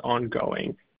trial that's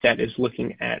ongoing that is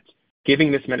looking at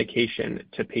giving this medication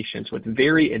to patients with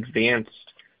very advanced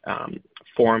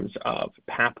forms of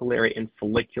papillary and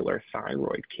follicular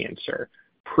thyroid cancer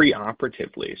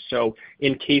preoperatively. So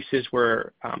in cases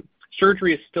where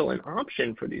surgery is still an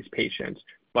option for these patients,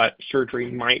 but surgery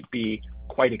might be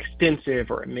quite extensive,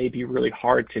 or it may be really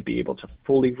hard to be able to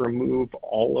fully remove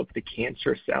all of the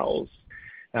cancer cells,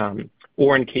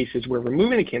 or in cases where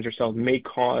removing the cancer cells may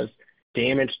cause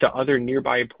damage to other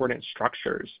nearby important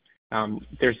structures.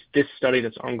 There's this study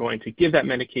that's ongoing to give that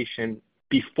medication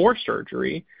before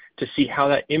surgery to see how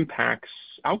that impacts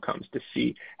outcomes, to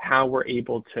see how we're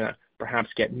able to perhaps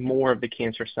get more of the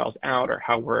cancer cells out, or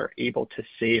how we're able to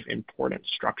save important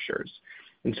structures.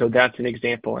 And so that's an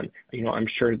example, and I'm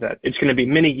sure that it's going to be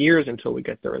many years until we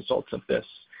get the results of this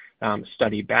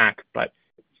study back, but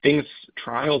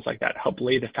trials like that help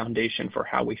lay the foundation for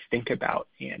how we think about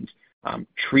and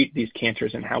treat these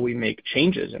cancers and how we make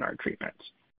changes in our treatments.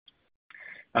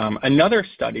 Another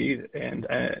study and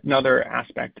another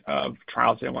aspect of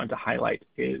trials that I wanted to highlight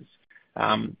is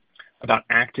about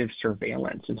active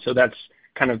surveillance. And so that's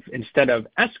kind of, instead of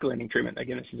escalating treatment,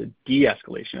 again, this is a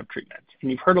de-escalation of treatment.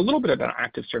 And you've heard a little bit about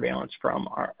active surveillance from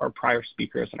our prior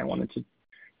speakers, and I wanted to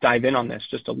dive in on this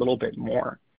just a little bit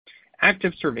more.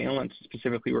 Active surveillance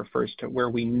specifically refers to where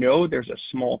we know there's a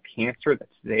small cancer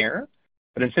that's there,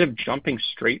 but instead of jumping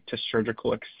straight to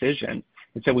surgical excision,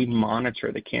 instead we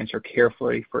monitor the cancer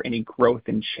carefully for any growth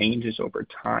and changes over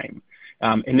time.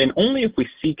 And then only if we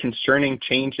see concerning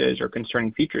changes or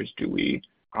concerning features do we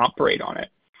operate on it.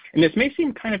 And this may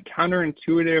seem kind of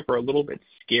counterintuitive or a little bit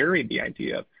scary, the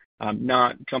idea of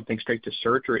not jumping straight to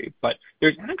surgery, but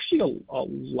there's actually a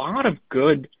lot of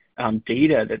good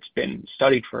data that's been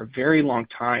studied for a very long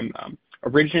time,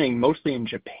 originating mostly in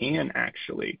Japan,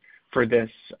 actually, for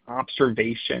this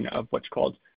observation of what's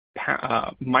called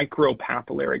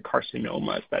micropapillary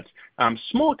carcinomas. That's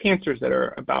small cancers that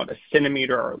are about a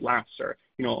centimeter or less, or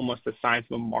almost the size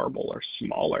of a marble or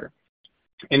smaller.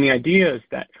 And the idea is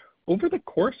that over the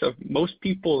course of most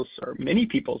people's, or many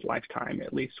people's lifetime,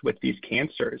 at least with these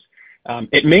cancers,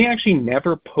 it may actually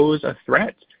never pose a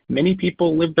threat. Many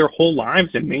people live their whole lives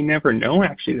and may never know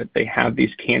actually that they have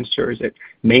these cancers. It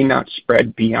may not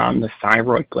spread beyond the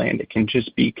thyroid gland. It can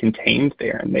just be contained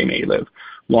there, and they may live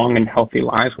long and healthy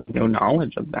lives with no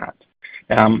knowledge of that.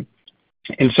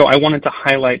 And so I wanted to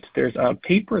highlight, there's a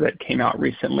paper that came out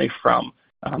recently from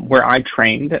where I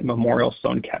trained at Memorial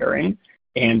Sloan Kettering,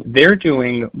 and they're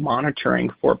doing monitoring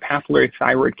for papillary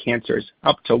thyroid cancers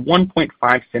up to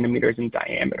 1.5 centimeters in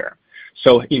diameter.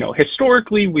 So,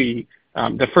 historically,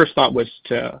 the first thought was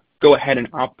to go ahead and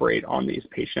operate on these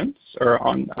patients, or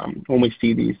on when we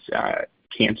see these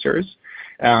cancers.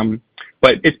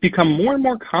 But it's become more and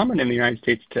more common in the United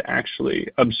States to actually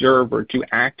observe or do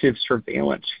active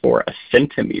surveillance for a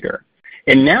centimeter.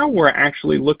 And now we're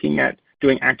actually looking at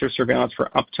doing active surveillance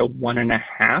for up to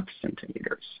 1.5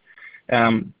 centimeters.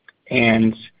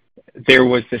 And there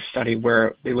was this study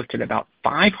where they looked at about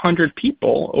 500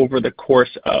 people over the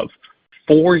course of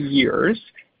 4 years,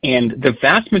 and the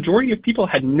vast majority of people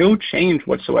had no change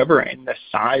whatsoever in the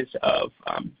size of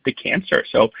the cancer.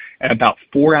 So in about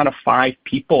 4 out of 5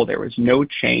 people, there was no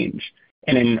change.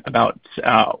 And in about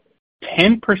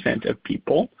 10% of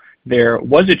people, there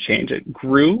was a change. It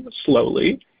grew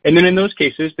slowly. And then in those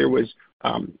cases, there was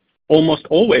almost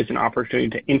always an opportunity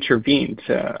to intervene,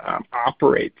 to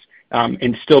operate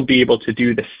and still be able to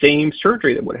do the same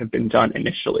surgery that would have been done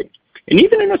initially. And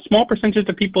even in a small percentage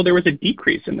of people, there was a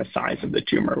decrease in the size of the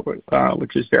tumor,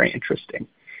 which is very interesting.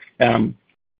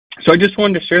 So I just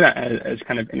wanted to share that as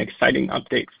kind of an exciting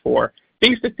update for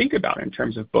things to think about in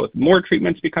terms of both more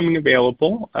treatments becoming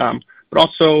available, but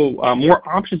also more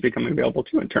options becoming available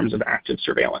too in terms of active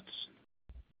surveillance.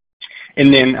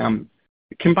 And then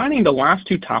combining the last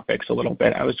two topics a little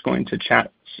bit, I was going to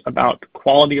chat about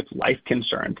quality of life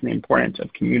concerns and the importance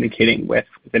of communicating with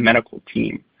the medical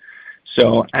team.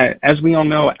 So as we all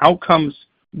know, outcomes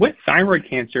with thyroid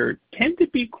cancer tend to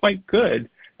be quite good,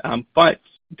 but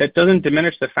that doesn't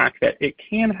diminish the fact that it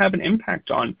can have an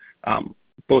impact on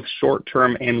both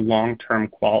short-term and long-term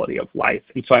quality of life.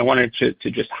 And so I wanted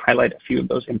to just highlight a few of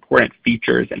those important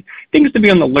features and things to be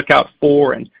on the lookout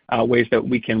for, and ways that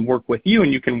we can work with you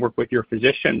and you can work with your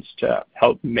physicians to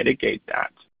help mitigate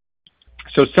that.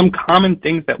 So some common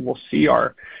things that we'll see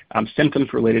are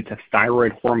symptoms related to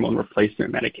thyroid hormone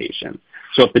replacement medication.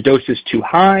 So if the dose is too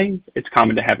high, it's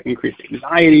common to have increased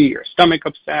anxiety or stomach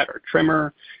upset or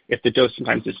tremor. If the dose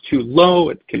sometimes is too low,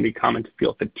 it can be common to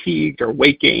feel fatigued or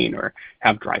weight gain or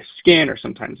have dry skin or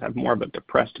sometimes have more of a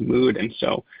depressed mood. And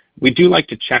so we do like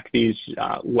to check these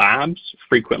labs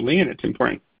frequently, and it's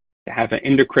important to have an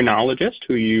endocrinologist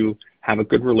who you have a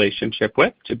good relationship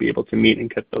with to be able to meet and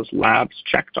get those labs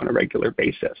checked on a regular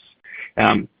basis.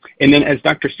 And then as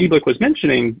Dr. Sieblich was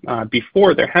mentioning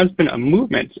before, there has been a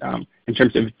movement in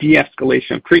terms of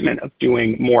de-escalation of treatment of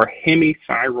doing more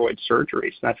hemithyroid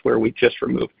surgery. So that's where we just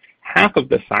remove half of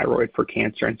the thyroid for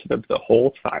cancer instead of the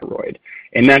whole thyroid.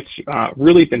 And that's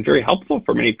really been very helpful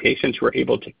for many patients who are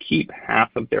able to keep half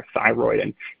of their thyroid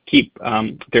and keep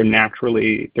their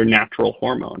natural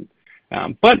hormone.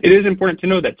 But it is important to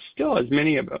know that still as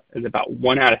many as about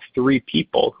 1 out of 3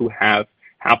 people who have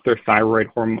half their thyroid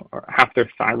hormone or half their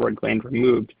thyroid gland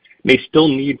removed may still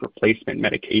need replacement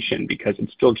medication because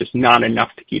it's still just not enough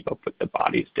to keep up with the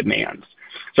body's demands.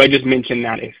 So I just mentioned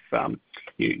that if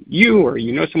you or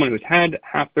you know someone who's had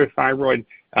half their thyroid,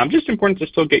 just important to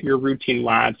still get your routine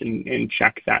labs and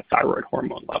check that thyroid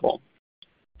hormone level.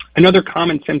 Another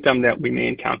common symptom that we may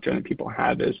encounter and that people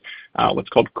have is what's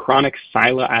called chronic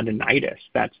sialadenitis.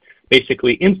 That's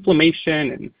basically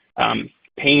inflammation and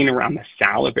pain around the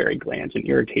salivary glands and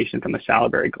irritation from the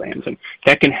salivary glands. And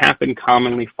that can happen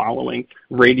commonly following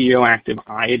radioactive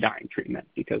iodine treatment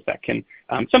because that can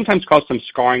sometimes cause some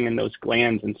scarring in those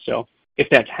glands. And so if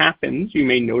that happens, you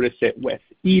may notice it with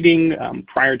eating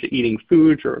prior to eating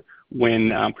foods or when,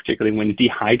 particularly when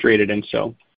dehydrated. And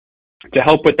so to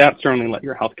help with that, certainly let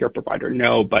your healthcare provider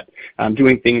know, but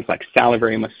doing things like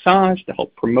salivary massage to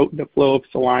help promote the flow of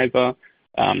saliva,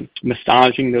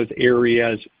 massaging those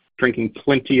areas, drinking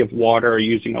plenty of water,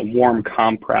 using a warm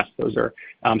compress. Those are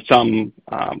some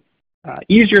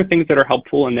easier things that are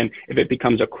helpful. And then if it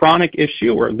becomes a chronic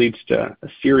issue or leads to a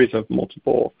series of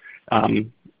multiple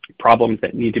problems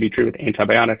that need to be treated with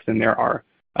antibiotics, then there are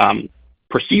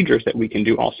procedures that we can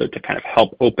do also to kind of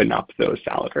help open up those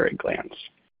salivary glands.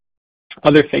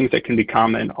 Other things that can be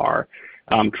common are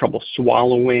trouble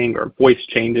swallowing or voice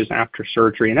changes after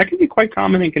surgery, and that can be quite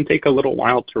common and can take a little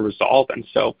while to resolve. And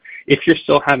so if you're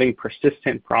still having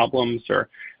persistent problems or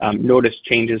notice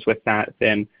changes with that,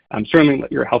 then certainly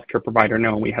let your healthcare provider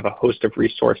know. We have a host of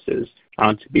resources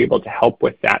to be able to help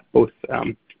with that, both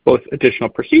additional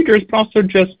procedures, but also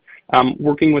just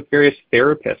working with various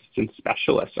therapists and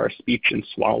specialists. Our speech and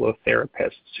swallow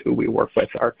therapists who we work with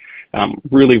are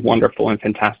really wonderful and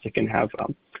fantastic and have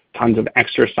tons of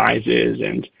exercises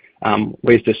and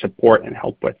ways to support and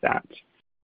help with that.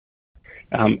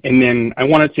 And then I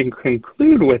wanted to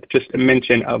conclude with just a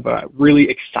mention of a really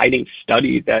exciting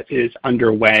study that is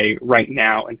underway right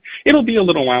now. And it'll be a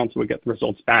little while until we get the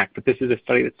results back, but this is a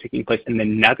study that's taking place in the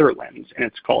Netherlands, and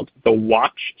it's called the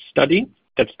WATCH study.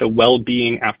 That's the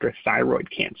well-being after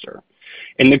thyroid cancer.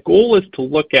 And the goal is to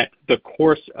look at the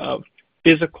course of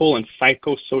physical and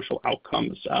psychosocial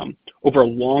outcomes over a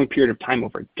long period of time,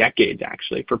 over decades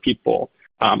actually, for people,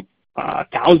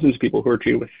 thousands of people who are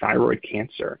treated with thyroid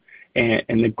cancer.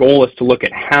 And the goal is to look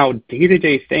at how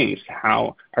day-to-day things,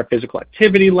 how our physical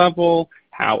activity level,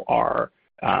 how our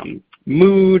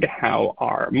mood, how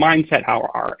our mindset, how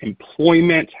our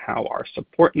employment, how our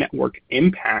support network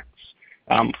impacts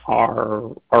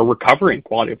our recovery and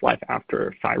quality of life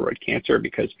after thyroid cancer,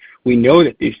 because we know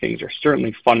that these things are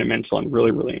certainly fundamental and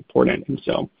really, really important. And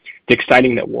so it's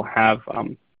exciting that we'll have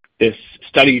this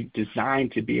study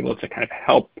designed to be able to kind of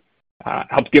help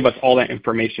give us all that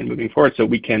information moving forward so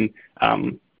we can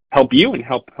help you and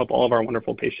help all of our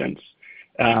wonderful patients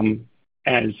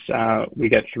as we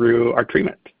get through our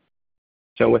treatment.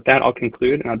 So with that, I'll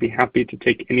conclude, and I'll be happy to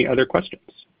take any other questions.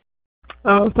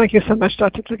 Oh, thank you so much,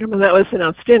 Dr. Klickerman. That was an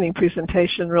outstanding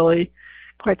presentation, really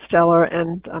quite stellar,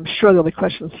 and I'm sure there'll be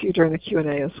questions for you during the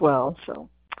Q&A as well. So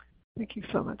thank you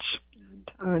so much.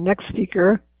 And our next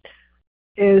speaker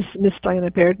is Ms. Diana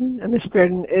Bearden, and Ms.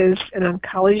 Bearden is an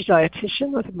oncology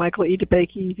dietitian with Michael E.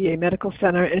 DeBakey VA Medical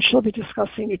Center, and she'll be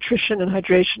discussing nutrition and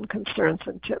hydration concerns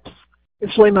and tips.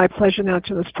 It's really my pleasure now to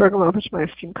turn this program over to my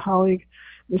esteemed colleague,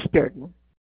 Ms. Bearden.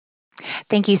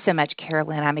 Thank you so much,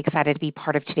 Carolyn. I'm excited to be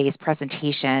part of today's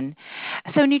presentation.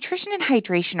 So nutrition and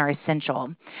hydration are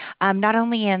essential, not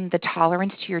only in the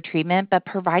tolerance to your treatment, but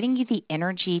providing you the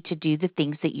energy to do the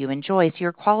things that you enjoy, so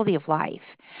your quality of life.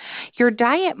 Your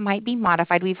diet might be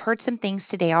modified. We've heard some things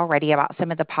today already about some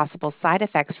of the possible side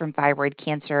effects from thyroid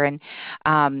cancer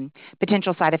and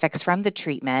potential side effects from the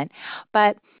treatment,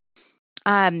 but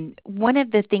one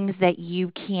of the things that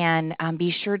you can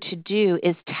be sure to do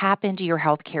is tap into your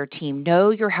healthcare team. Know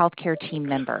your healthcare team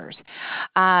members.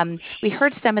 We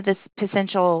heard some of the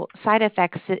potential side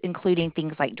effects, including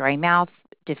things like dry mouth,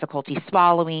 difficulty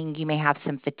swallowing. You may have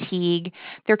some fatigue.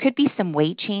 There could be some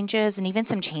weight changes and even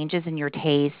some changes in your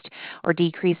taste or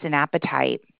decrease in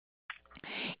appetite.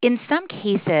 In some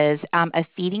cases, a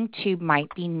feeding tube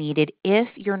might be needed if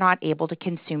you're not able to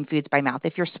consume foods by mouth,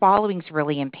 if your swallowing is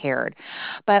really impaired.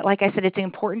 But like I said, it's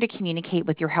important to communicate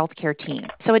with your healthcare team.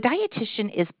 So a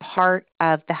dietitian is part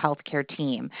of the healthcare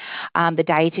team. The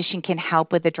dietitian can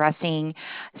help with addressing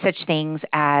such things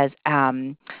as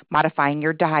modifying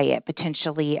your diet,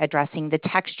 potentially addressing the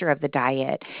texture of the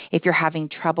diet. If you're having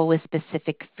trouble with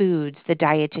specific foods, the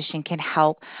dietitian can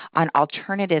help on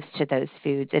alternatives to those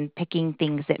foods and picking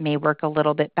things that may work a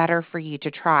little bit better for you to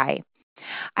try.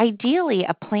 Ideally,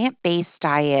 a plant-based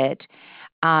diet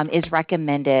is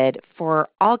recommended for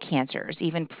all cancers,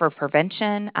 even for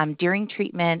prevention, during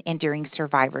treatment, and during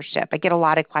survivorship. I get a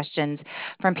lot of questions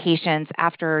from patients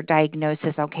after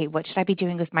diagnosis. Okay, what should I be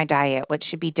doing with my diet? What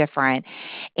should be different?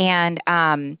 And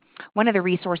one of the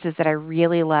resources that I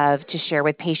really love to share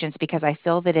with patients, because I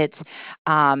feel that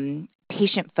it's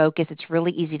patient focus, it's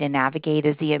really easy to navigate,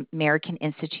 is the American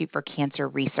Institute for Cancer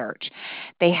Research.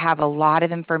 They have a lot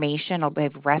of information. They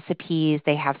have recipes.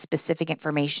 They have specific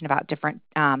information about different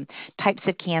types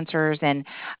of cancers, and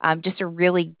just a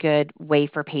really good way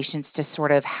for patients to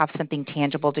sort of have something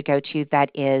tangible to go to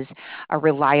that is a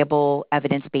reliable,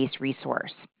 evidence-based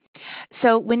resource.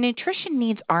 So when nutrition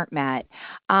needs aren't met,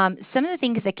 some of the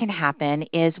things that can happen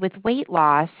is with weight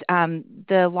loss,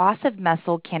 the loss of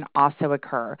muscle can also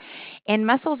occur. And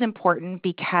muscle is important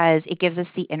because it gives us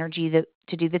the energy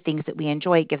to do the things that we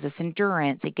enjoy. It gives us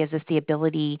endurance. It gives us the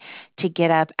ability to get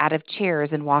up out of chairs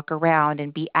and walk around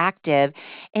and be active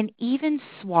and even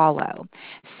swallow.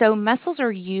 So muscles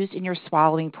are used in your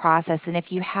swallowing process. And if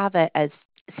you have a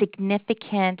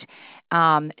significant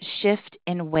shift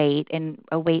in weight and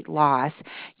a weight loss,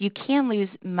 you can lose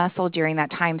muscle during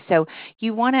that time. So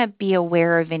you want to be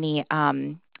aware of any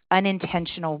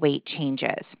unintentional weight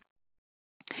changes.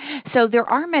 So there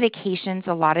are medications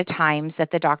a lot of times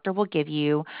that the doctor will give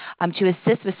you to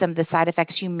assist with some of the side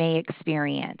effects you may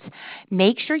experience.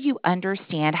 Make sure you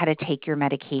understand how to take your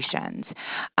medications.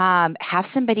 Have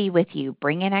somebody with you.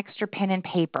 Bring an extra pen and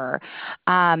paper.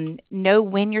 Know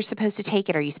when you're supposed to take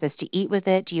it. Are you supposed to eat with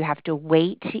it? Do you have to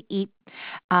wait to eat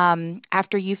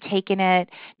after you've taken it?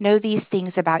 Know these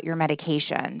things about your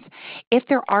medications. If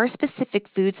there are specific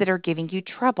foods that are giving you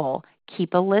trouble,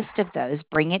 keep a list of those.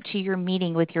 Bring it to your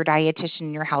meeting with your dietitian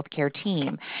and your healthcare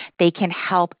team. They can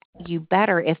help you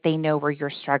better if they know where you're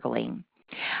struggling.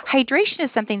 Hydration is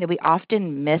something that we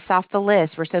often miss off the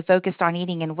list. We're so focused on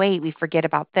eating and weight, we forget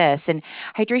about this. And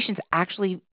hydration is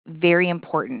actually very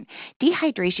important.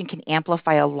 Dehydration can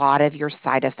amplify a lot of your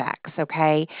side effects,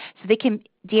 okay? So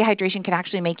dehydration can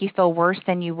actually make you feel worse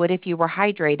than you would if you were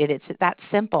hydrated. It's that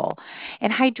simple.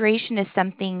 And hydration is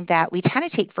something that we kind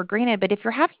of take for granted, but if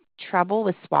you're having trouble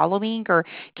with swallowing or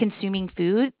consuming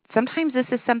food, sometimes this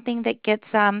is something that gets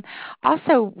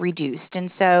also reduced.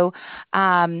 And so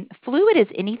fluid is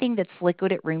anything that's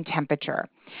liquid at room temperature.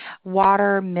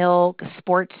 Water, milk,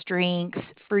 sports drinks,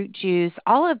 fruit juice,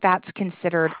 all of that's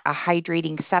considered a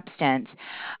hydrating substance.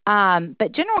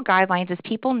 But general guidelines is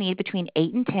people need between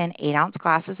 8 and 10 8-ounce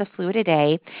glasses of fluid a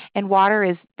day, and water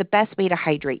is the best way to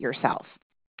hydrate yourself.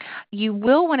 You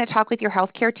will want to talk with your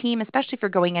healthcare team, especially if you're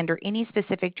going under any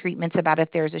specific treatments about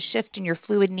if there's a shift in your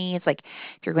fluid needs, like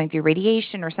if you're going through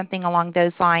radiation or something along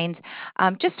those lines.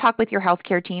 Just talk with your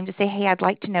healthcare team to say, hey, I'd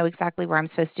like to know exactly where I'm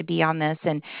supposed to be on this,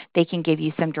 and they can give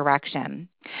you some direction.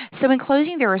 So in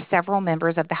closing, there are several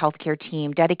members of the healthcare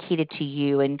team dedicated to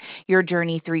you and your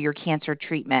journey through your cancer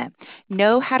treatment.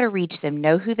 Know how to reach them,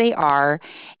 know who they are,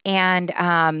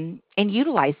 and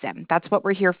utilize them. That's what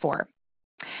we're here for.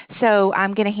 So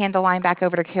I'm going to hand the line back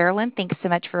over to Carolyn. Thanks so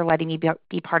much for letting me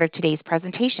be part of today's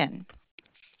presentation.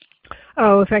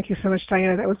 Oh, thank you so much,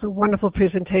 Diana. That was a wonderful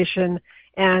presentation,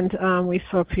 and we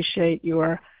so appreciate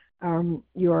your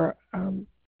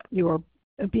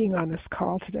being on this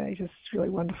call today. Just really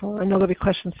wonderful. I know there'll be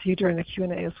questions for you during the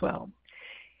Q&A as well.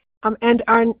 And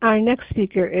our next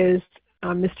speaker is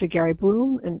Mr. Gary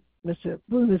Bloom, and Mr.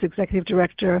 Bloom is Executive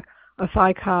Director of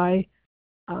ThyCai,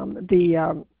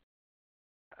 the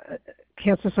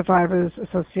Cancer Survivors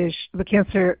Association,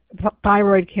 the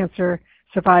Thyroid Cancer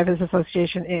Survivors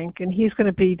Association, Inc., and he's going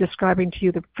to be describing to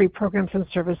you the free programs and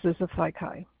services of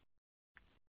ThyCai.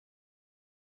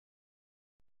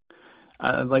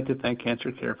 I'd like to thank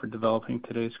Cancer Care for developing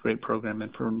today's great program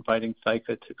and for inviting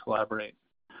ThyCai to collaborate.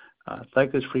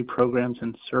 ThyCai's free programs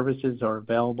and services are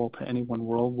available to anyone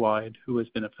worldwide who has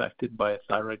been affected by a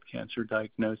thyroid cancer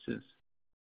diagnosis.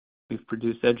 We've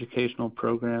produced educational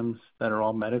programs that are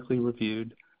all medically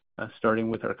reviewed, starting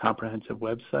with our comprehensive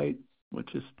website,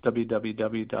 which is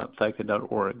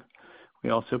www.thyca.org.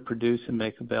 We also produce and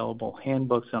make available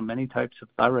handbooks on many types of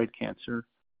thyroid cancer,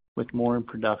 with more in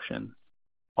production,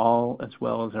 all as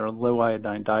well as our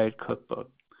low-iodine diet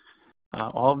cookbook.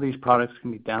 All of these products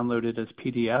can be downloaded as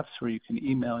PDFs, or you can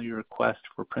email your request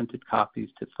for printed copies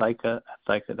to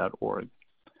thyca@thyca.org.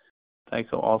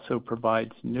 ThyCai also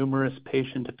provides numerous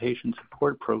patient-to-patient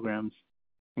support programs,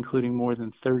 including more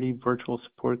than 30 virtual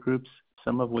support groups,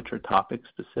 some of which are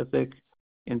topic-specific,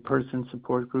 in-person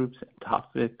support groups, and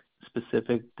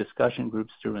topic-specific discussion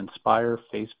groups through Inspire,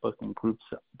 Facebook, and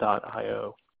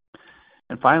Groups.io.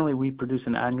 And finally, we produce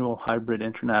an annual hybrid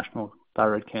international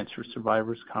thyroid cancer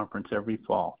survivors conference every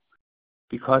fall.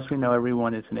 Because we know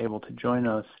everyone isn't able to join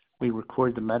us, we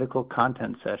record the medical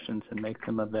content sessions and make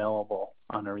them available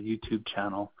on our YouTube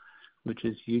channel, which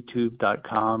is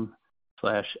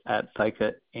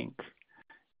youtube.com/@ThycaInc.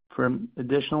 For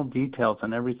additional details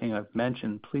on everything I've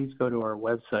mentioned, please go to our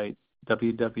website,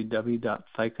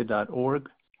 www.thyca.org,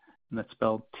 and that's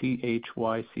spelled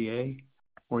THYCA,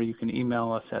 or you can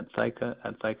email us at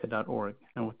thyca@thyca.org.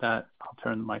 And with that, I'll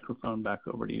turn the microphone back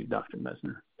over to you, Dr.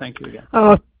 Mesner. Thank you again.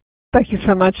 Oh, thank you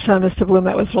so much, Mr. Bloom.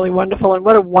 That was really wonderful, and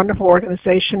what a wonderful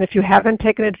organization. If you haven't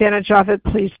taken advantage of it,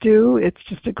 please do. It's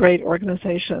just a great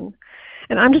organization.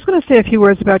 And I'm just going to say a few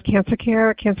words about Cancer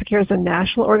Care. Cancer Care is a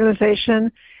national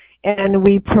organization, and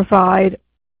we provide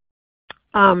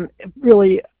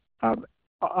really a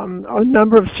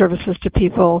number of services to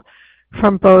people,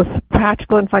 from both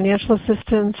practical and financial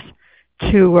assistance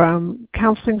to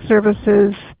counseling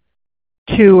services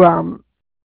to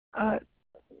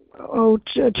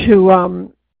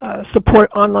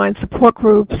support online support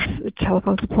groups,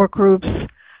 telephone support groups,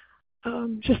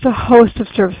 just a host of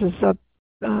services,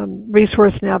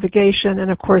 resource navigation,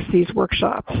 and of course these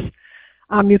workshops.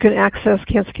 You can access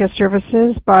Cancer Care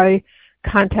services by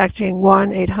contacting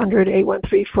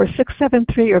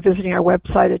 1-800-813-4673 or visiting our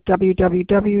website at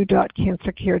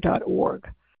www.cancercare.org.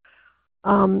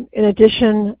 In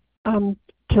addition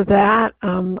to that,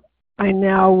 I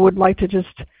now would like to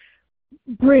just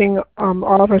bring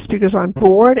all of our speakers on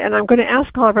board, and I'm going to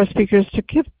ask all of our speakers to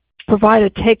provide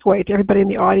a takeaway to everybody in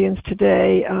the audience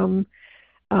today. So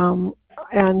I'm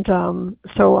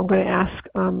going to ask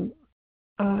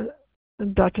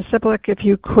Dr. Siblick if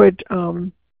you could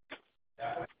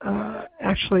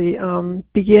actually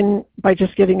begin by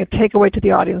just giving a takeaway to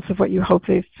the audience of what you hope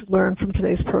they've learned from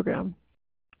today's program.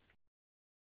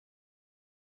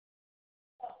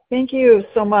 Thank you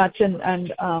so much.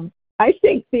 And I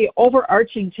think the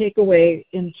overarching takeaway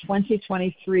in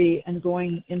 2023 and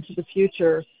going into the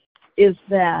future is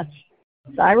that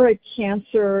thyroid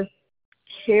cancer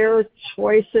care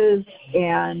choices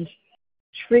and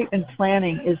treatment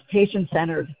planning is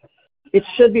patient-centered. It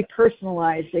should be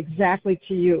personalized exactly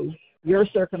to you, your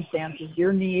circumstances,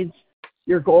 your needs,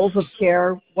 your goals of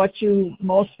care, what you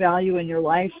most value in your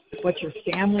life, what your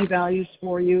family values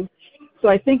for you. So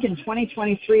I think in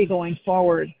 2023 going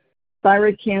forward,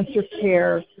 thyroid cancer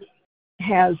care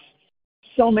has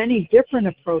so many different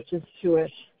approaches to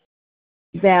it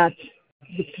that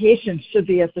the patient should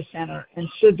be at the center and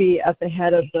should be at the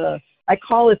head of I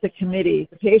call it the committee.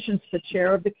 The patient's the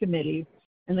chair of the committee,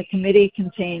 And the committee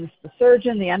contains the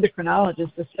surgeon, the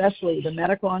endocrinologist, especially the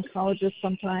medical oncologist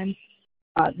sometimes,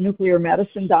 nuclear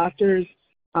medicine doctors,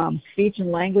 speech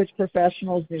and language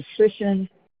professionals, nutrition.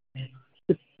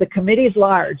 The committee is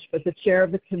large, but the chair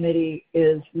of the committee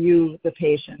is you, the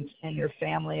patient, and your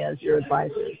family as your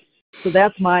advisors. So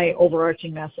that's my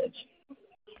overarching message.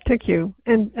 Thank you.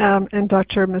 And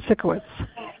Dr. Masikowitz.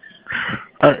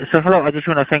 So hello, I just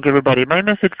want to thank everybody. My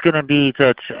message is going to be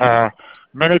that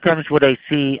many times what I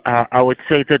see, I would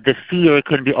say that the fear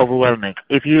can be overwhelming.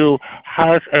 If you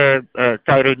have a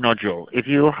thyroid nodule, if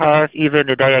you have even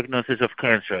a diagnosis of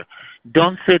cancer,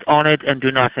 don't sit on it and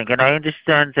do nothing. And I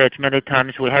understand that many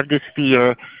times we have this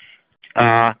fear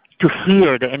to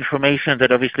hear the information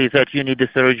that obviously that you need the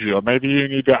surgery, or maybe you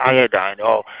need the iodine,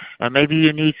 or maybe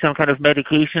you need some kind of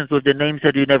medications with the names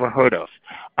that you never heard of.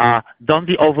 Don't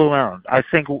be overwhelmed. I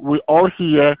think we're all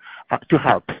here to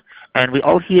help. And we're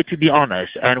all here to be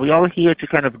honest, and we're all here to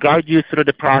kind of guide you through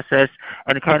the process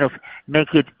and kind of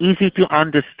make it easy to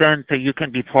understand that you can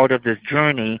be part of this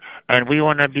journey, and we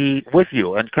want to be with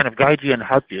you and kind of guide you and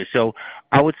help you. So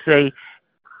I would say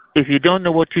if you don't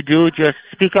know what to do, just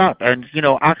speak up and,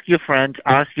 ask your friends,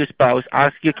 ask your spouse,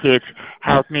 ask your kids,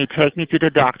 help me, take me to the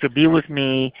doctor, be with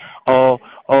me, or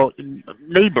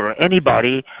neighbor,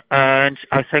 anybody, and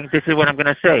I think this is what I'm going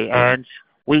to say, and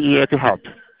we're here to help.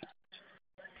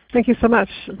 Thank you so much.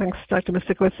 Thanks, Dr.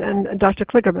 Masikowitz. And Dr.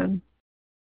 Kligerman.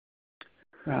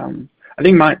 I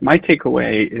think my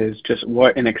takeaway is just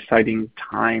what an exciting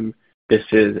time this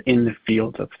is in the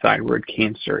field of thyroid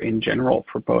cancer in general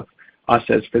for both us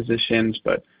as physicians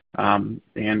and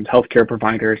healthcare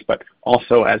providers, but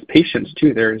also as patients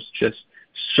too. There's just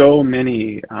so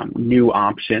many new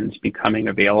options becoming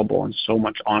available and so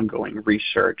much ongoing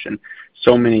research and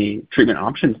so many treatment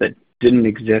options that didn't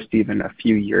exist even a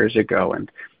few years ago.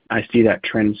 And I see that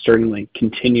trend certainly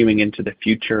continuing into the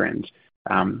future, and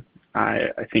I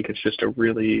think it's just a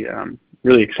really,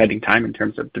 really exciting time in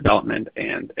terms of development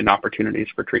and opportunities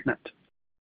for treatment.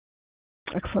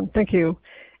 Excellent, thank you.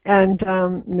 And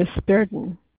Ms.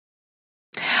 Bearden.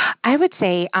 I would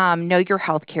say know your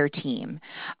healthcare team.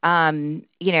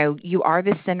 You are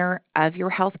the center of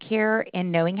your healthcare, and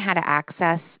knowing how to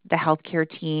access the healthcare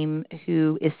team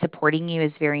who is supporting you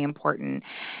is very important.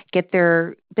 Get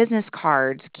their business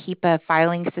cards, keep a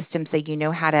filing system so you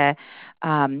know how to,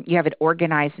 you have it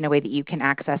organized in a way that you can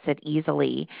access it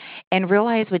easily, and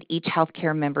realize what each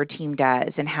healthcare member team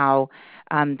does and how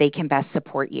they can best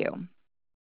support you.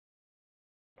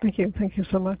 Thank you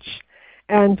so much.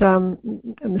 And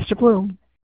Mr. Bloom.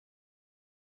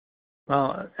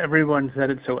 Well, everyone said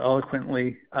it so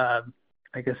eloquently. I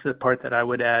guess the part that I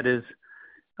would add is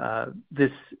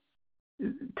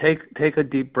take a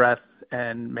deep breath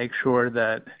and make sure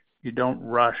that you don't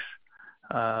rush.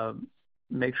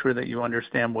 Make sure that you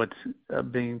understand what's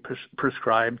being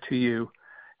prescribed to you.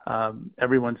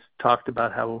 Everyone's talked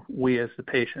about how we as the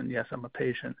patient, yes, I'm a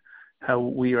patient, how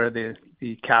we are the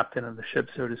captain of the ship,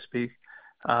 so to speak.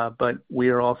 But we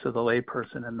are also the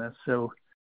layperson in this. So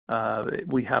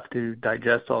we have to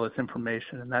digest all this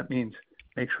information, and that means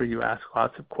make sure you ask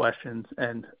lots of questions,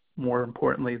 and more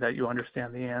importantly, that you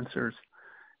understand the answers,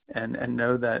 and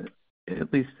know that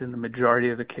at least in the majority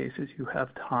of the cases, you have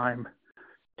time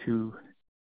to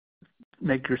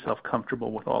make yourself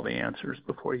comfortable with all the answers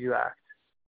before you act.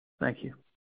 Thank you.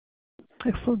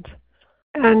 Excellent.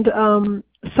 And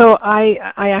so I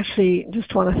actually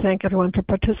just want to thank everyone for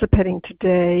participating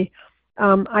today.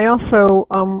 I also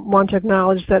want to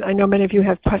acknowledge that I know many of you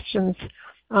have questions,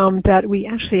 that we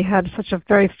actually had such a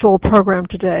very full program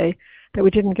today that we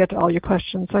didn't get to all your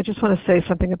questions. So I just want to say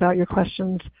something about your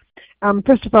questions.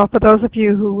 First of all, for those of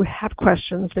you who have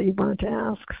questions that you wanted to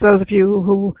ask, for those of you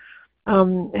who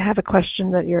have a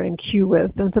question that you're in queue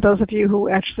with, and for those of you who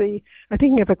actually are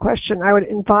thinking of a question, I would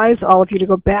advise all of you to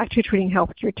go back to your treating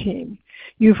healthcare team.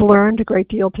 You've learned a great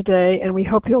deal today, and we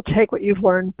hope you'll take what you've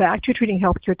learned back to your treating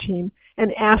healthcare team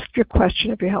and ask your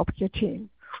question of your healthcare team.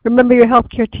 Remember, your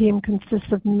healthcare team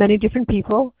consists of many different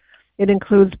people. It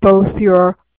includes both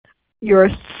your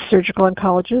surgical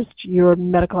oncologist, your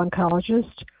medical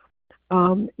oncologist,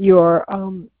 your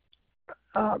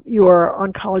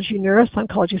oncology nurse,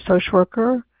 oncology social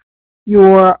worker,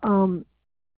 the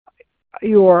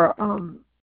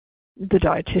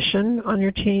dietitian on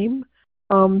your team,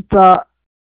 the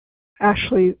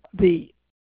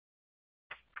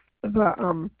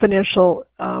financial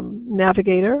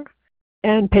navigator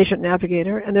and patient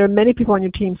navigator, and there are many people on your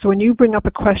team. So when you bring up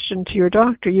a question to your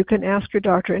doctor, you can ask your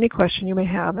doctor any question you may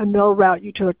have, and they'll route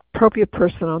you to the appropriate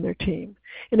person on their team.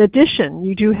 In addition,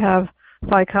 you do have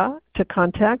FICA to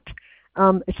contact,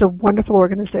 It's a wonderful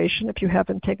organization if you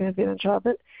haven't taken advantage of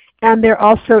it. And there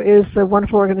also is the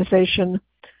wonderful organization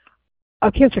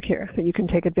of Cancer Care that you can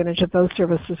take advantage of those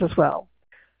services as well.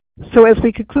 So as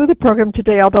we conclude the program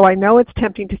today, although I know it's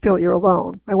tempting to feel you're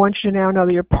alone, I want you to now know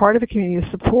that you're part of a community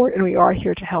of support and we are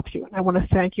here to help you. And I want to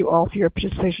thank you all for your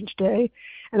participation today,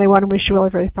 and I want to wish you all a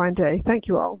very fine day. Thank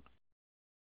you all.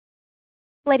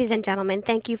 Ladies and gentlemen,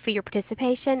 thank you for your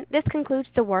participation. This concludes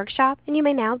the workshop, and you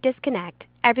may now disconnect.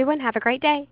 Everyone have a great day.